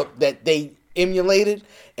stick-up kid look that they emulated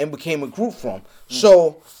and became a group from.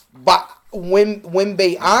 So, but when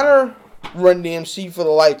they honor Run DMC for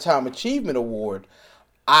the Lifetime Achievement Award,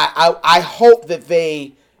 I hope that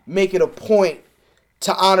they make it a point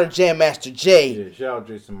to honor Jam Master Jay. Yeah, shout out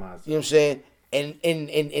Jason Mizell. You know what I'm saying?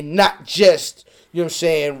 And not just, you know what I'm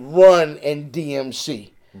saying, Run and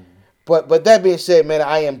DMC. Mm-hmm. But that being said, man,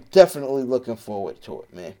 I am definitely looking forward to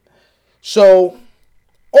it, man. So,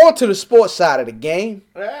 on to the sports side of the game.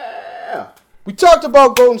 Yeah. We talked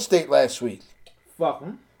about Golden State last week. Fuck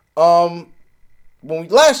them. When we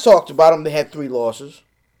last talked about them, they had 3 losses.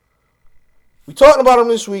 We talking about them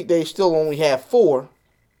this week. They still only have 4.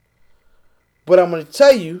 But I'm going to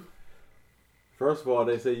tell you. First of all,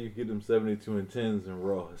 they say you get them 72 and 10s in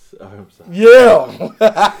Ross. I'm sorry. Yeah.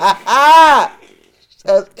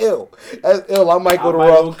 That's ill. That's ill. I might go to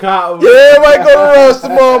Ross. I might go to Ross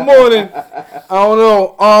tomorrow morning. I don't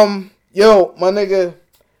know. Yo, my nigga,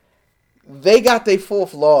 they got their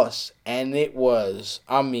 4th loss, and it wasn't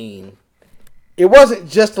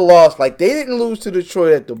just a loss. Like, they didn't lose to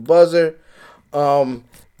Detroit at the buzzer.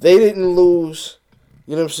 They didn't lose.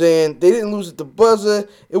 You know what I'm saying? They didn't lose at the buzzer.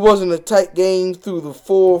 It wasn't a tight game through the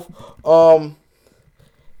 4th.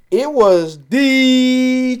 It was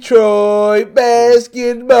Detroit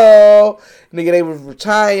basketball. Nigga, they was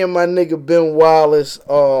retiring my nigga Ben Wallace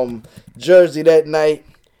jersey that night.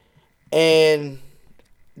 And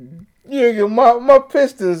nigga, my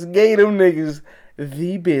Pistons gave them niggas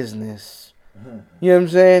the business. You know what I'm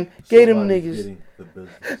saying? Gave them niggas.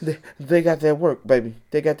 They got that work, baby.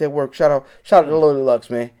 They got that work. Shout out to Loaded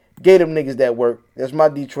Lux, man. Gave them niggas that work. That's my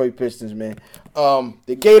Detroit Pistons, man.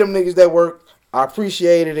 They gave them niggas that work. I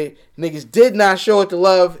appreciated it. Niggas did not show it the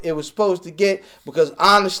love it was supposed to get because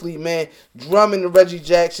honestly, man, Drummond and Reggie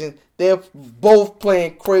Jackson, they're both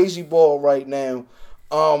playing crazy ball right now.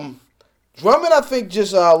 Drummond, I think,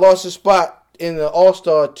 just lost his spot in the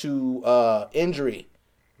All-Star to injury.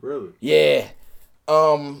 Really? Yeah.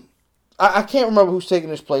 I can't remember who's taking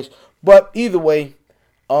his place, but either way,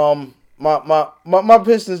 my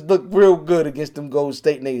Pistons look real good against them Golden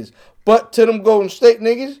State niggas. But to them Golden State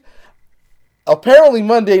niggas, apparently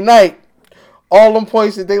Monday night, all them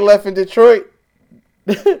points that they left in Detroit,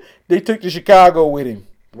 they took to Chicago with him.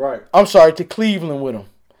 Right. I'm sorry, to Cleveland with him.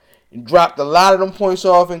 And dropped a lot of them points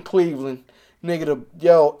off in Cleveland.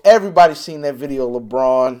 Nigga, everybody's seen that video of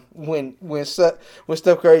LeBron when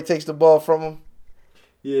Steph Curry takes the ball from him.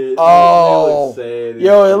 Yeah. Oh. Sad.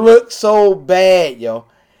 It looked so bad, yo.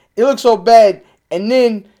 It looked so bad. And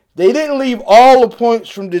then they didn't leave all the points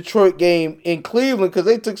from Detroit game in Cleveland because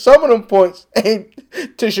they took some of them points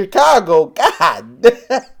to Chicago. God.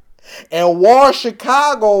 And washed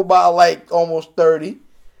Chicago by like almost 30.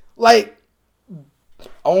 Like, I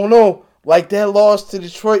don't know. Like that loss to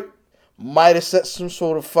Detroit might have set some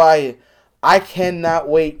sort of fire. I cannot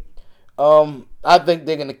wait. I think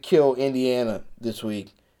they're going to kill Indiana this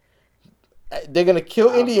week. They're going to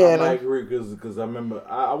kill Indiana. I agree because I remember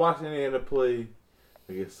I watched Indiana play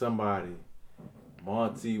against somebody.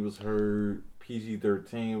 Monty was hurt.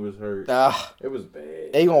 PG-13 was hurt. It was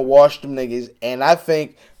bad. They going to wash them niggas. And I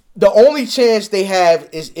think the only chance they have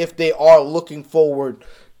is if they are looking forward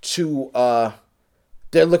to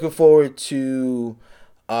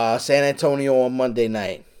San Antonio on Monday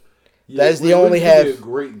night. Yeah, That's the only have. Be a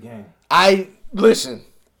great game. Listen.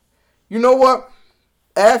 You know what?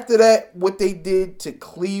 After that, what they did to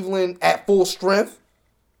Cleveland at full strength,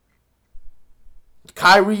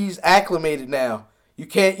 Kyrie's acclimated now. You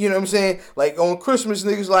can't, you know what I'm saying? Like on Christmas,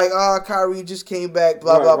 niggas like, Kyrie just came back,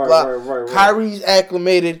 blah, blah, blah. Right. Kyrie's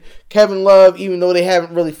acclimated. Kevin Love, even though they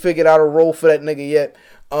haven't really figured out a role for that nigga yet.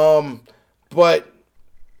 But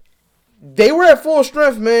they were at full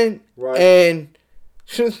strength, man. Right. And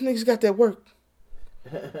niggas got that work.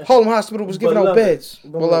 Harlem Hospital was giving out beds.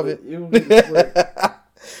 Beloved.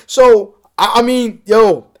 So, I mean,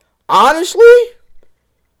 honestly,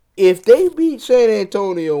 if they beat San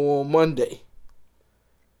Antonio on Monday,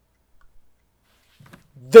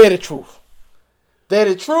 they're the truth. They're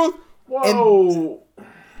the truth. Whoa.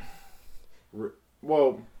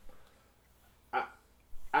 Well,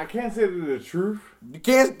 I can't say they're the truth. You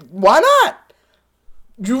can't. Why not?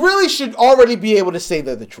 You really should already be able to say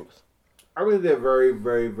they're the truth. I really they're a very,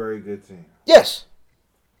 very, very good team. Yes.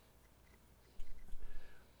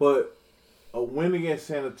 But a win against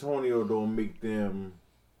San Antonio don't make them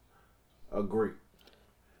a great.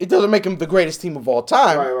 It doesn't make them the greatest team of all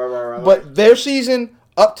time. Right. But their season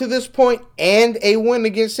up to this point and a win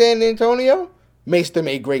against San Antonio makes them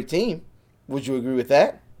a great team. Would you agree with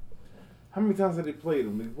that? How many times have they played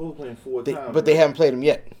them? They're both playing 4 times. But they haven't played them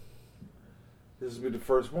yet. This will be the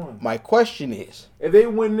first one. My question is, if they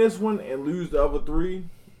win this one and lose the other 3,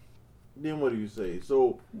 then what do you say?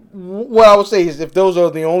 So what I would say is if those are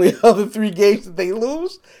the only other 3 games that they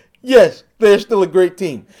lose, yes, they're still a great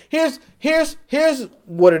team. Here's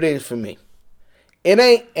what it is for me. It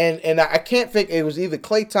ain't, and I can't think, it was either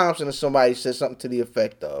Klay Thompson or somebody said something to the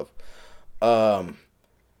effect of,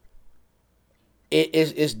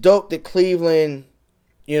 it's dope that Cleveland,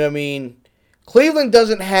 you know what I mean, Cleveland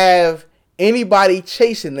doesn't have anybody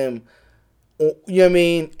chasing them, you know what I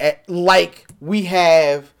mean, like we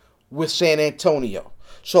have with San Antonio.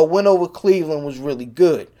 So win over Cleveland was really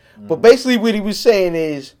good. Mm-hmm. But basically what he was saying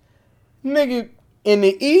is Nigga, in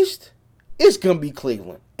the East, it's going to be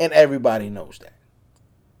Cleveland. And everybody knows that.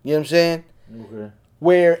 You know what I'm saying? Okay.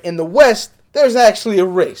 Where in the West, there's actually a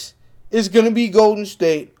race. It's going to be Golden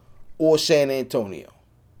State or San Antonio.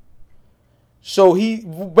 So he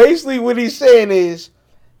basically what he's saying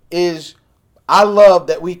is I love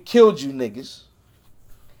that we killed you niggas.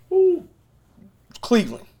 Ooh.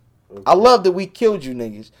 Cleveland. Okay. I love that we killed you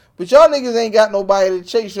niggas. But y'all niggas ain't got nobody to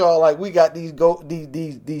chase y'all like we got these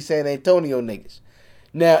San Antonio niggas.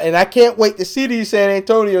 Now, and I can't wait to see these San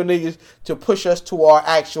Antonio niggas to push us to our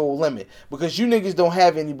actual limit. Because you niggas don't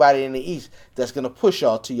have anybody in the East that's gonna push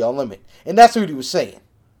y'all to your limit. And that's what he was saying.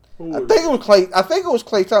 I think it was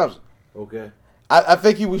Klay Thompson. Okay. I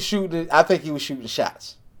think he was shooting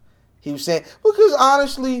shots. He was saying because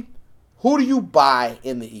honestly, who do you buy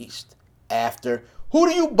in the East after? Who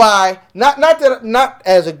do you buy? Not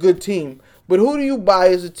as a good team, but who do you buy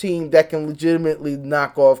as a team that can legitimately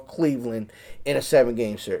knock off Cleveland in a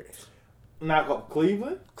 7-game series? Knock off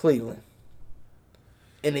Cleveland? Cleveland.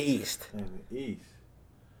 In the East. In the East.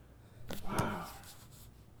 Wow.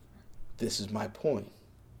 This is my point.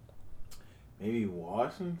 Maybe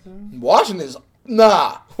Washington? Washington's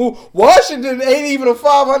nah. Washington ain't even a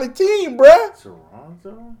 500 team, bruh.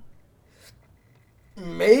 Toronto?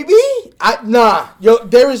 Maybe?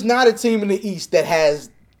 There is not a team in the East that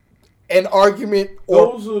has an argument.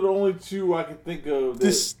 Those are the only two I can think of.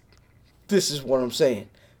 This is what I'm saying.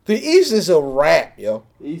 The East is a wrap, yo.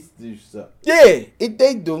 East do suck. Yeah,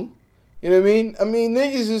 they do. You know what I mean? I mean,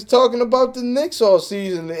 niggas is talking about the Knicks all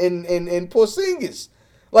season in Porzingis.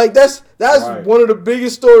 Like that's right. One of the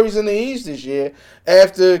biggest stories in the East this year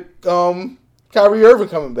after Kyrie Irving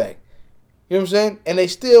coming back. You know what I'm saying? And they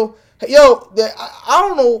still, I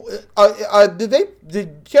don't know.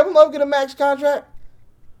 Did Kevin Love get a max contract?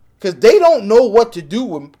 Because they don't know what to do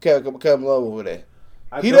with Kevin Love over there.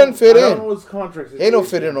 He doesn't fit in. I don't know his contract. He don't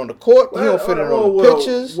fit in on the court. He don't fit in on the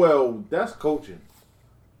pitches. Well, that's coaching.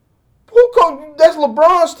 Who coach? That's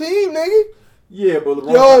LeBron's team, nigga. Yeah, but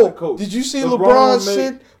LeBron's the coach. Did you see LeBron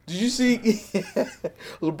sit? Did you see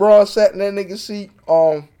LeBron sat in that nigga seat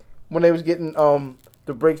when they was getting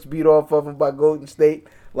the brakes beat off of him by Golden State?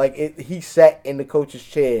 Like he sat in the coach's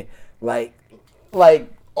chair, like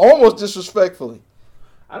almost disrespectfully.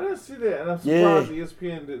 I didn't see that, and I'm surprised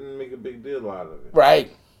ESPN didn't make a big deal out of it.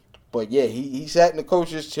 Right, but yeah, he sat in the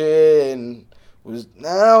coach's chair and was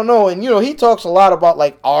I don't know, and he talks a lot about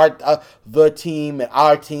like the team and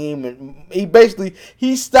our team, and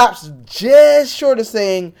he stops just short of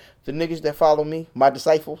saying the niggas that follow me, my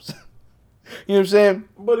disciples. You know what I'm saying?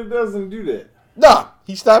 But he doesn't do that. Nah,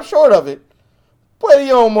 he stops short of it, but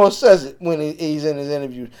he almost says it when he's in his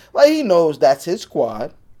interviews. Like he knows that's his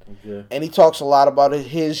squad, okay. And he talks a lot about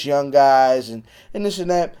his young guys and this and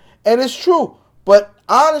that, and it's true. But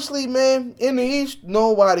honestly, man, in the East,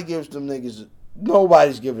 nobody's giving them niggas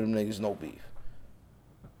no beef.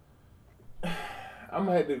 I'm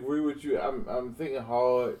gonna have to agree with you. I'm thinking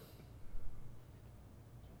hard.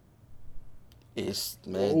 It's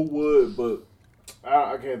man. Who would? But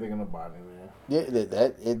I can't think of nobody, man. Yeah,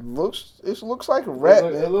 it looks like a wrap.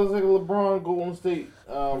 It looks like a LeBron Golden State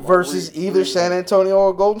versus either San Antonio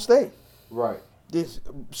or Golden State. Right.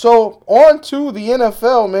 So on to the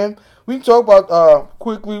NFL, man. We can talk about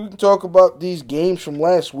quickly. We can talk about these games from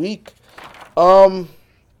last week. Kansas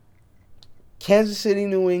City,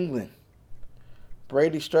 New England.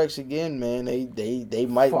 Brady strikes again, man. They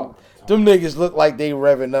might. Them niggas look like they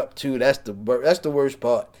revving up too. That's the worst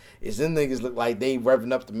part. Is them niggas look like they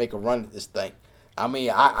revving up to make a run at this thing. I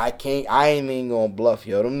mean, I ain't even gonna bluff,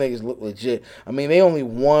 yo. Them niggas look legit. I mean, they only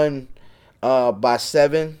won by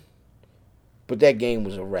 7, but that game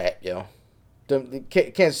was a wrap, yo.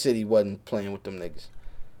 Kansas City wasn't playing with them niggas.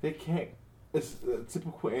 They can't. It's a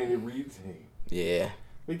typical Andy Reid team. Yeah.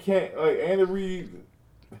 They can't, like, Andy Reid,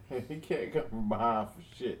 he can't come from behind for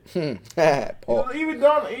shit. Even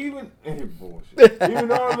Donovan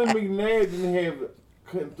McNabb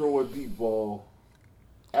couldn't throw a deep ball.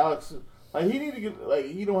 Alex, like, he need to get, like,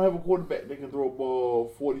 he don't have a quarterback that can throw a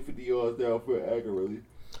ball 40, 50 yards downfield accurately.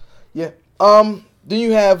 Yeah. Then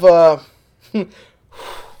you have,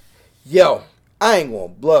 yo, I ain't gonna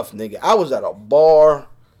bluff, nigga. I was at a bar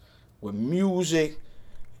with music,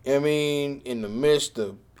 I mean, in the midst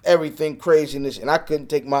of everything craziness, and I couldn't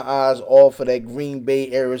take my eyes off of that Green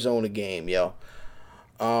Bay, Arizona game, yo.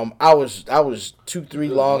 I was 2-3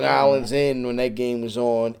 Long Islands in when that game was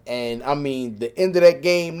on, and I mean, the end of that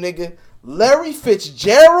game, nigga, Larry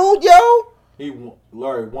Fitzgerald, yo.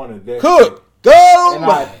 Larry wanted that. Good. Go. And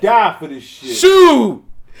I die for this shit. Shoot.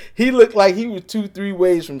 he looked like he was 2-3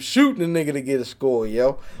 ways from shooting a nigga to get a score,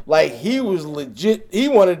 yo. Like, he was legit. He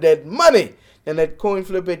wanted that money. And that coin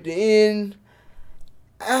flip at the end,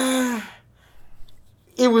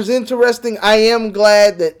 it was interesting. I am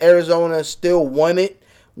glad that Arizona still won it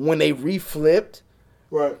when they reflipped.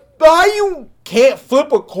 Right. But how you can't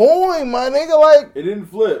flip a coin, my nigga? Like, it didn't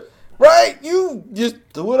flip. Right? You just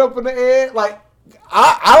threw it up in the air. Like,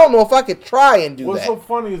 I don't know if I could try and do that. What's so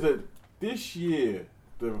funny is that this year,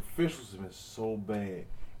 the officials have been so bad.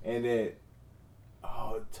 And that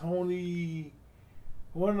Tony,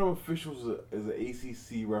 one of them officials is an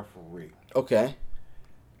ACC referee. Okay.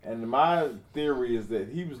 And my theory is that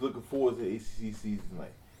he was looking forward to the ACC season.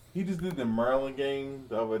 Like, he just did the Maryland game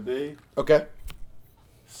the other day. Okay.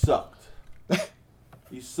 Sucked.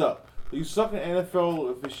 He sucked. You suck in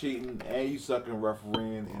NFL officiating and you suck in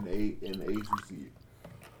refereeing in the ACC.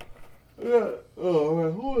 Yeah. Oh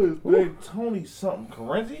man, who is that? Tony something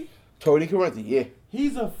Correnti? Tony Correnti, yeah.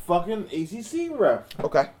 He's a fucking ACC ref.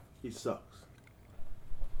 Okay. He sucks.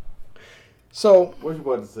 So what you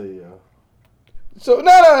about to say, yo? So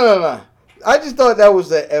no. I just thought that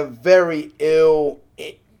was a very ill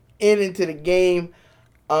end into the game.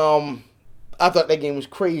 I thought that game was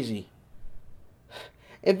crazy.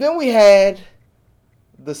 And then we had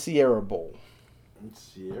the Sierra Bowl.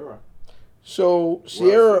 Sierra. So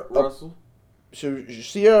Sierra Russell. So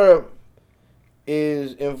Sierra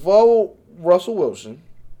is involved with Russell Wilson.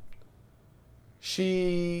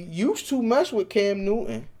 She used to mess with Cam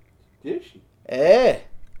Newton. Did she? Yeah.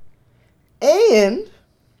 And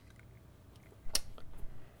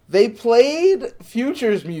they played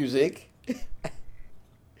Future's music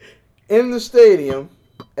in the stadium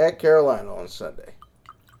at Carolina on Sunday.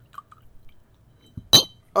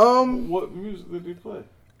 What music did they play?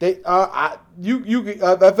 I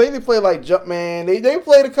think they played like Jumpman. They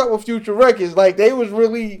played a couple of Future records. Like they was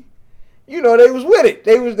really, they was with it.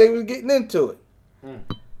 They was getting into it.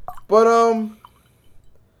 But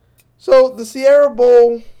so the Sierra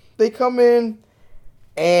Bowl, they come in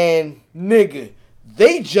and nigga,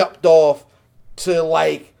 they jumped off to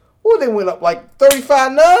like they went up like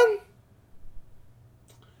 35-9.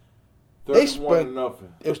 31-0.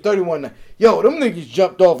 It was 31-9. Yo, them niggas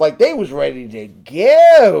jumped off like they was ready to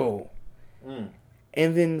go.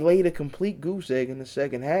 And then laid a complete goose egg in the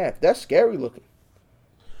second half. That's scary looking.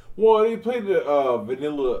 Well, they played the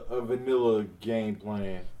vanilla game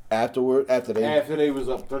plan. After they was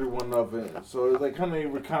up 31-0, so they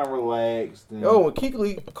were kind of relaxed. And when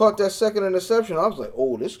Kuechly caught that second interception, I was like,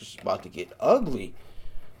 "Oh, this is about to get ugly."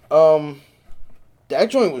 That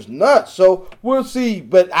joint was nuts. So we'll see.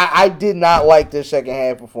 But I did not like their second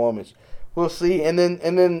half performance. We'll see. And then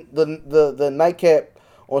the nightcap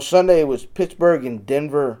on Sunday was Pittsburgh and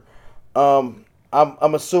Denver. I'm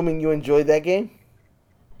assuming you enjoyed that game.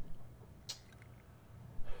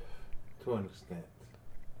 To an extent.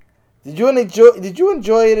 Did you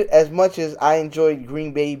enjoy it as much as I enjoyed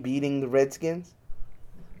Green Bay beating the Redskins?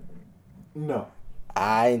 No.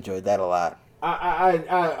 I enjoyed that a lot.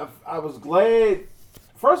 I was glad.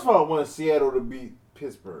 First of all, I wanted Seattle to beat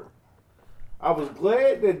Pittsburgh. I was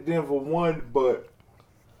glad that Denver won, but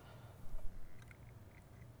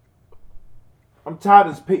I'm tired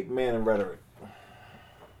of this Peyton Manning rhetoric.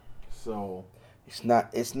 So it's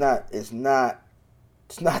not the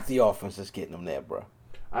offense that's getting them there, bro.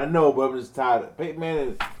 I know, but I'm just tired. Peyton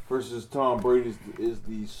Manning versus Tom Brady is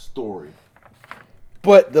the story.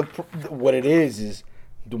 But what it is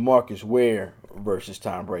DeMarcus Ware versus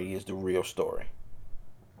Tom Brady is the real story.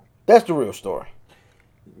 That's the real story.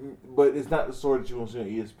 But it's not the story that you want to see on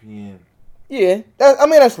ESPN. Yeah,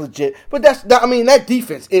 that's legit. But that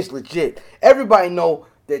defense is legit. Everybody know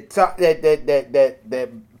that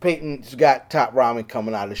Peyton's got top ramen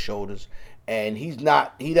coming out of his shoulders, and he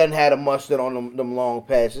doesn't have a mustard on them long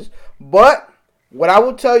passes. But what I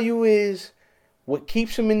will tell you is, what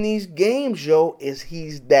keeps him in these games, yo, is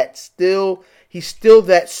he's still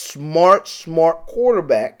that smart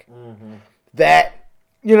quarterback. Mm-hmm. That,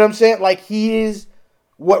 you know what I'm saying? Like, he is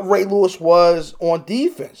what Ray Lewis was on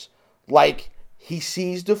defense. Like, he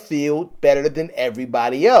sees the field better than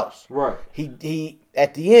everybody else. Right. He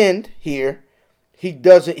at the end here, he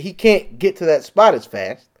can't get to that spot as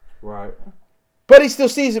fast. Right. But he still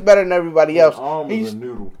sees it better than everybody else. His arm is a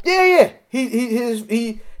noodle. Yeah.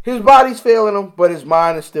 His body's failing him, but his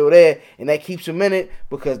mind is still there, and that keeps him in it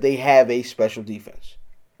because they have a special defense.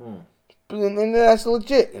 And that's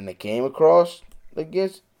legit. And they came across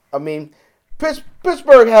against.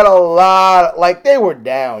 Pittsburgh had a lot. They were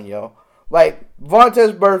down, yo. Like,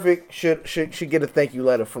 Vontaze Burfict should get a thank you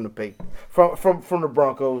letter from the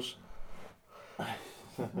Broncos.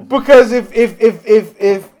 Because if them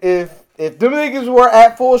niggas were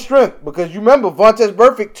at full strength, because you remember Vontaze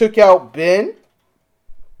Burfict took out Ben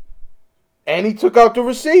and he took out the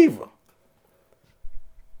receiver.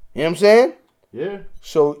 You know what I'm saying? Yeah.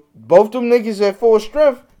 So both them niggas at full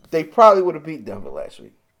strength, they probably would have beat Denver last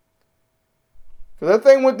week. Because that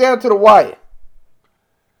thing went down to the wire.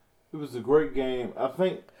 It was a great game. I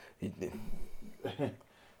think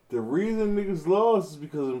the reason niggas lost is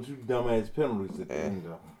because of them two dumbass penalties at the end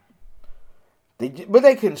of But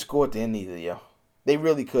they couldn't score at the end either, yo. They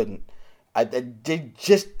really couldn't. They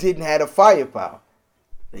just didn't have the firepower.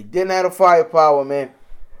 They didn't have the firepower, man.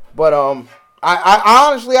 But I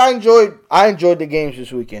honestly enjoyed the games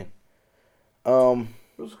this weekend. It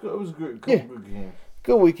was good. Good games.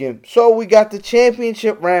 Good weekend. So we got the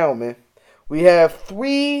championship round, man. We have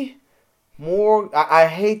 3 more. I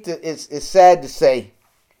hate to. It's sad to say.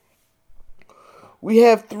 We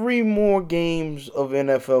have 3 more games of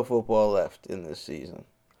NFL football left in this season.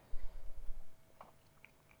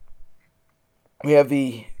 We have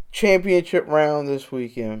the championship round this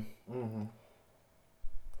weekend. Mm-hmm.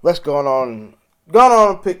 Let's go on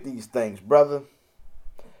and pick these things, brother.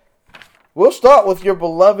 We'll start with your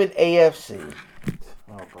beloved AFC.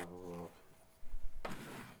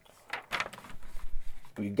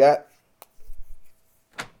 We got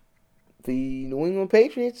the New England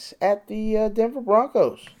Patriots at the Denver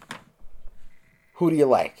Broncos. Who do you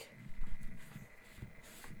like?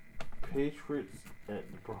 Patriots at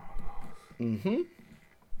the Broncos. Mm-hmm.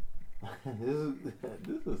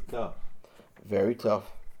 This is tough. Very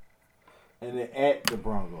tough. And then at the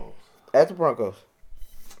Broncos. At the Broncos.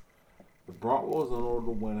 The Broncos, in order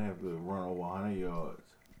to win, have to run over 100 yards.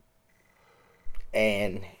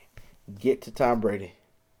 And get to Tom Brady.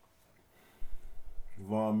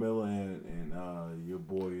 Von Miller and your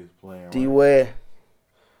boy is playing. D-Wade.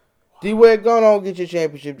 D-Wade, go on get your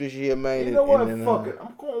championship this year, man. You know what? Fuck it.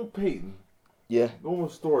 I'm going Peyton. Yeah. Going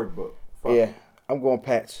with Storybook. Yeah. I'm going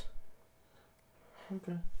Pats.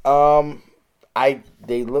 Okay.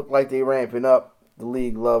 They look like they ramping up. The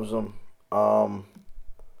league loves them. I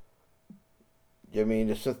mean,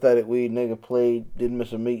 the synthetic weed nigga played, didn't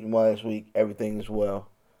miss a meeting last week. Everything is well.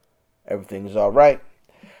 Everything is all right.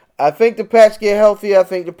 I think the Pats get healthy. I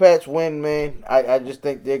think the Pats win, man. I just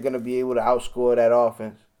think they're going to be able to outscore that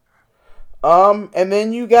offense. And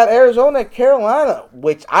then you got Arizona at Carolina,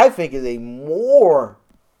 which I think is a more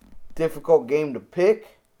difficult game to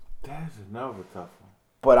pick. That's another tough one.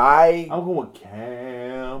 But I'm going with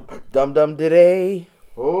Cam. Dum today.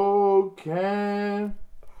 Oh, Cam.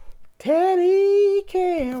 Teddy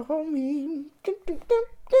Cam for me.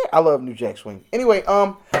 I love New Jack Swing. Anyway,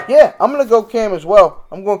 yeah, I'm gonna go Cam as well.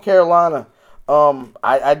 I'm going Carolina.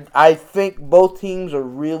 I think both teams are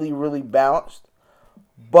really, really balanced,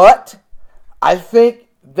 but I think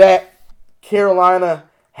that Carolina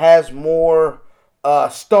has more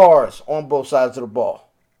stars on both sides of the ball.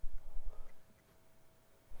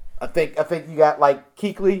 I think you got like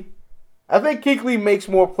Kuechly. I think Kuechly makes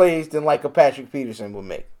more plays than like a Patrick Peterson would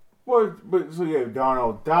make. But so you have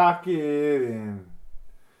Darnell Dockett and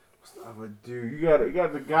what's the other dude? You got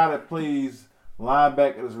the guy that plays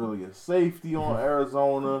linebacker that's really a safety on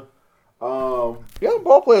Arizona. Yeah,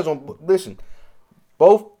 ball players on. Listen,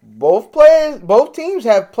 both teams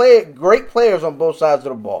have great players on both sides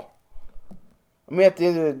of the ball. I mean, at the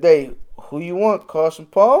end of the day, who you want? Carson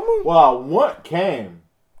Palmer? Well, I want Cam.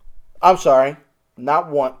 I'm sorry, not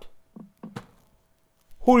want.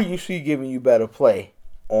 Who do you see giving you better play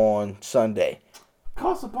on Sunday?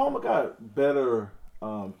 Carson Palmer got better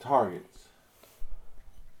targets.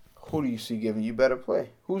 Who do you see giving you better play?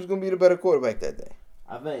 Who's going to be the better quarterback that day?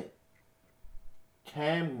 I think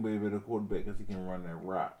Cam will be a better quarterback because he can run that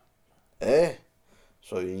route.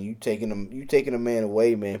 So you taking a man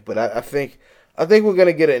away, man. But I think we're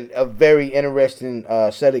gonna get a very interesting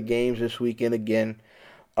set of games this weekend again.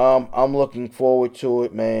 I'm looking forward to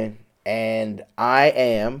it, man. And I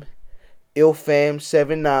am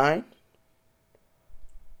IlFam79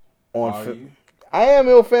 on. I am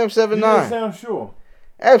IlFam79. You didn't sound sure.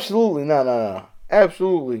 Absolutely, no.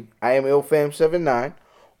 Absolutely, I am IlFam79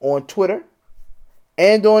 on Twitter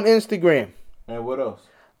and on Instagram. And what else?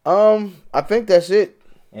 I think that's it.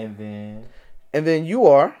 And then you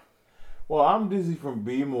are. Well, I'm Dizzy from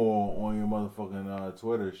B-More on your motherfucking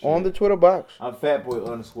Twitter shit. On the Twitter box. I'm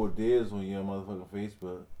Fatboy_Diz on your motherfucking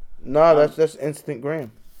Facebook. No, that's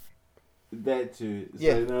Instagram. That too.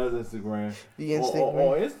 Yeah. So another Instagram. The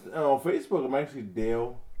Instagram. On Facebook, I'm actually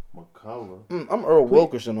Dale McCullough. I'm Earl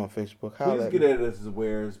Wilkerson on Facebook. Please get at us at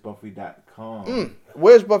where'sbuffy.com.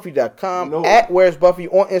 Where'sbuffy.com, at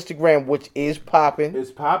where'sbuffy on Instagram, which is popping.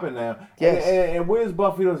 It's popping now. Yes. And Where's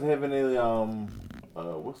Buffy doesn't have any,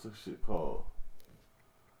 what's the shit called?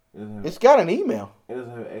 It's got an email. It doesn't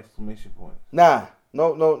have an exclamation point. Nah.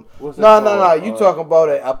 No. No. You talking about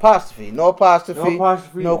an apostrophe. No apostrophe.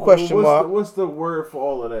 No question mark. What's the word for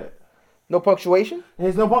all of that? No punctuation?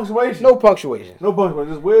 There's no punctuation. No punctuation. No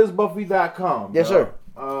punctuation. Just where'sbuffy.com. Yes, sir.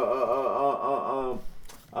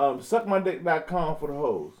 Suckmydick.com for the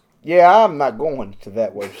hoes. Yeah, I'm not going to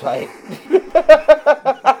that website.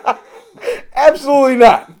 Absolutely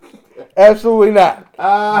not. Absolutely not.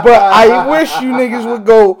 But I wish you niggas would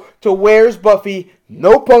go to Where's Buffy,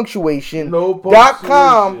 no punctuation,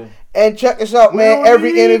 .com and check us out, man.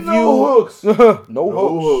 Every interview. No hooks. no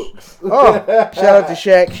hooks. Shout out to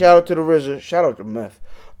Shaq. Shout out to the RZA. Shout out to Meth.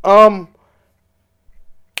 Holla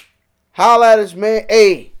at us, man.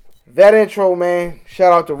 Hey, that intro, man.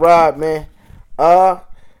 Shout out to Rod, man.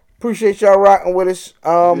 Appreciate y'all rocking with us.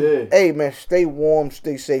 Hey, man, stay warm,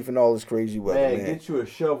 stay safe, and all this crazy weather, man. Get you a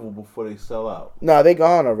shovel before they sell out. Nah, they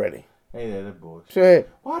gone already. Ain't that bullshit? Shit.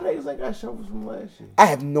 Why niggas ain't got shovels from last year? I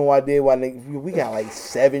have no idea why niggas. We got like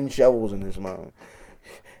 7 shovels in this month.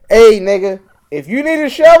 Hey, nigga, if you need a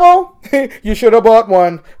shovel, you should have bought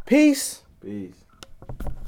one. Peace. Peace.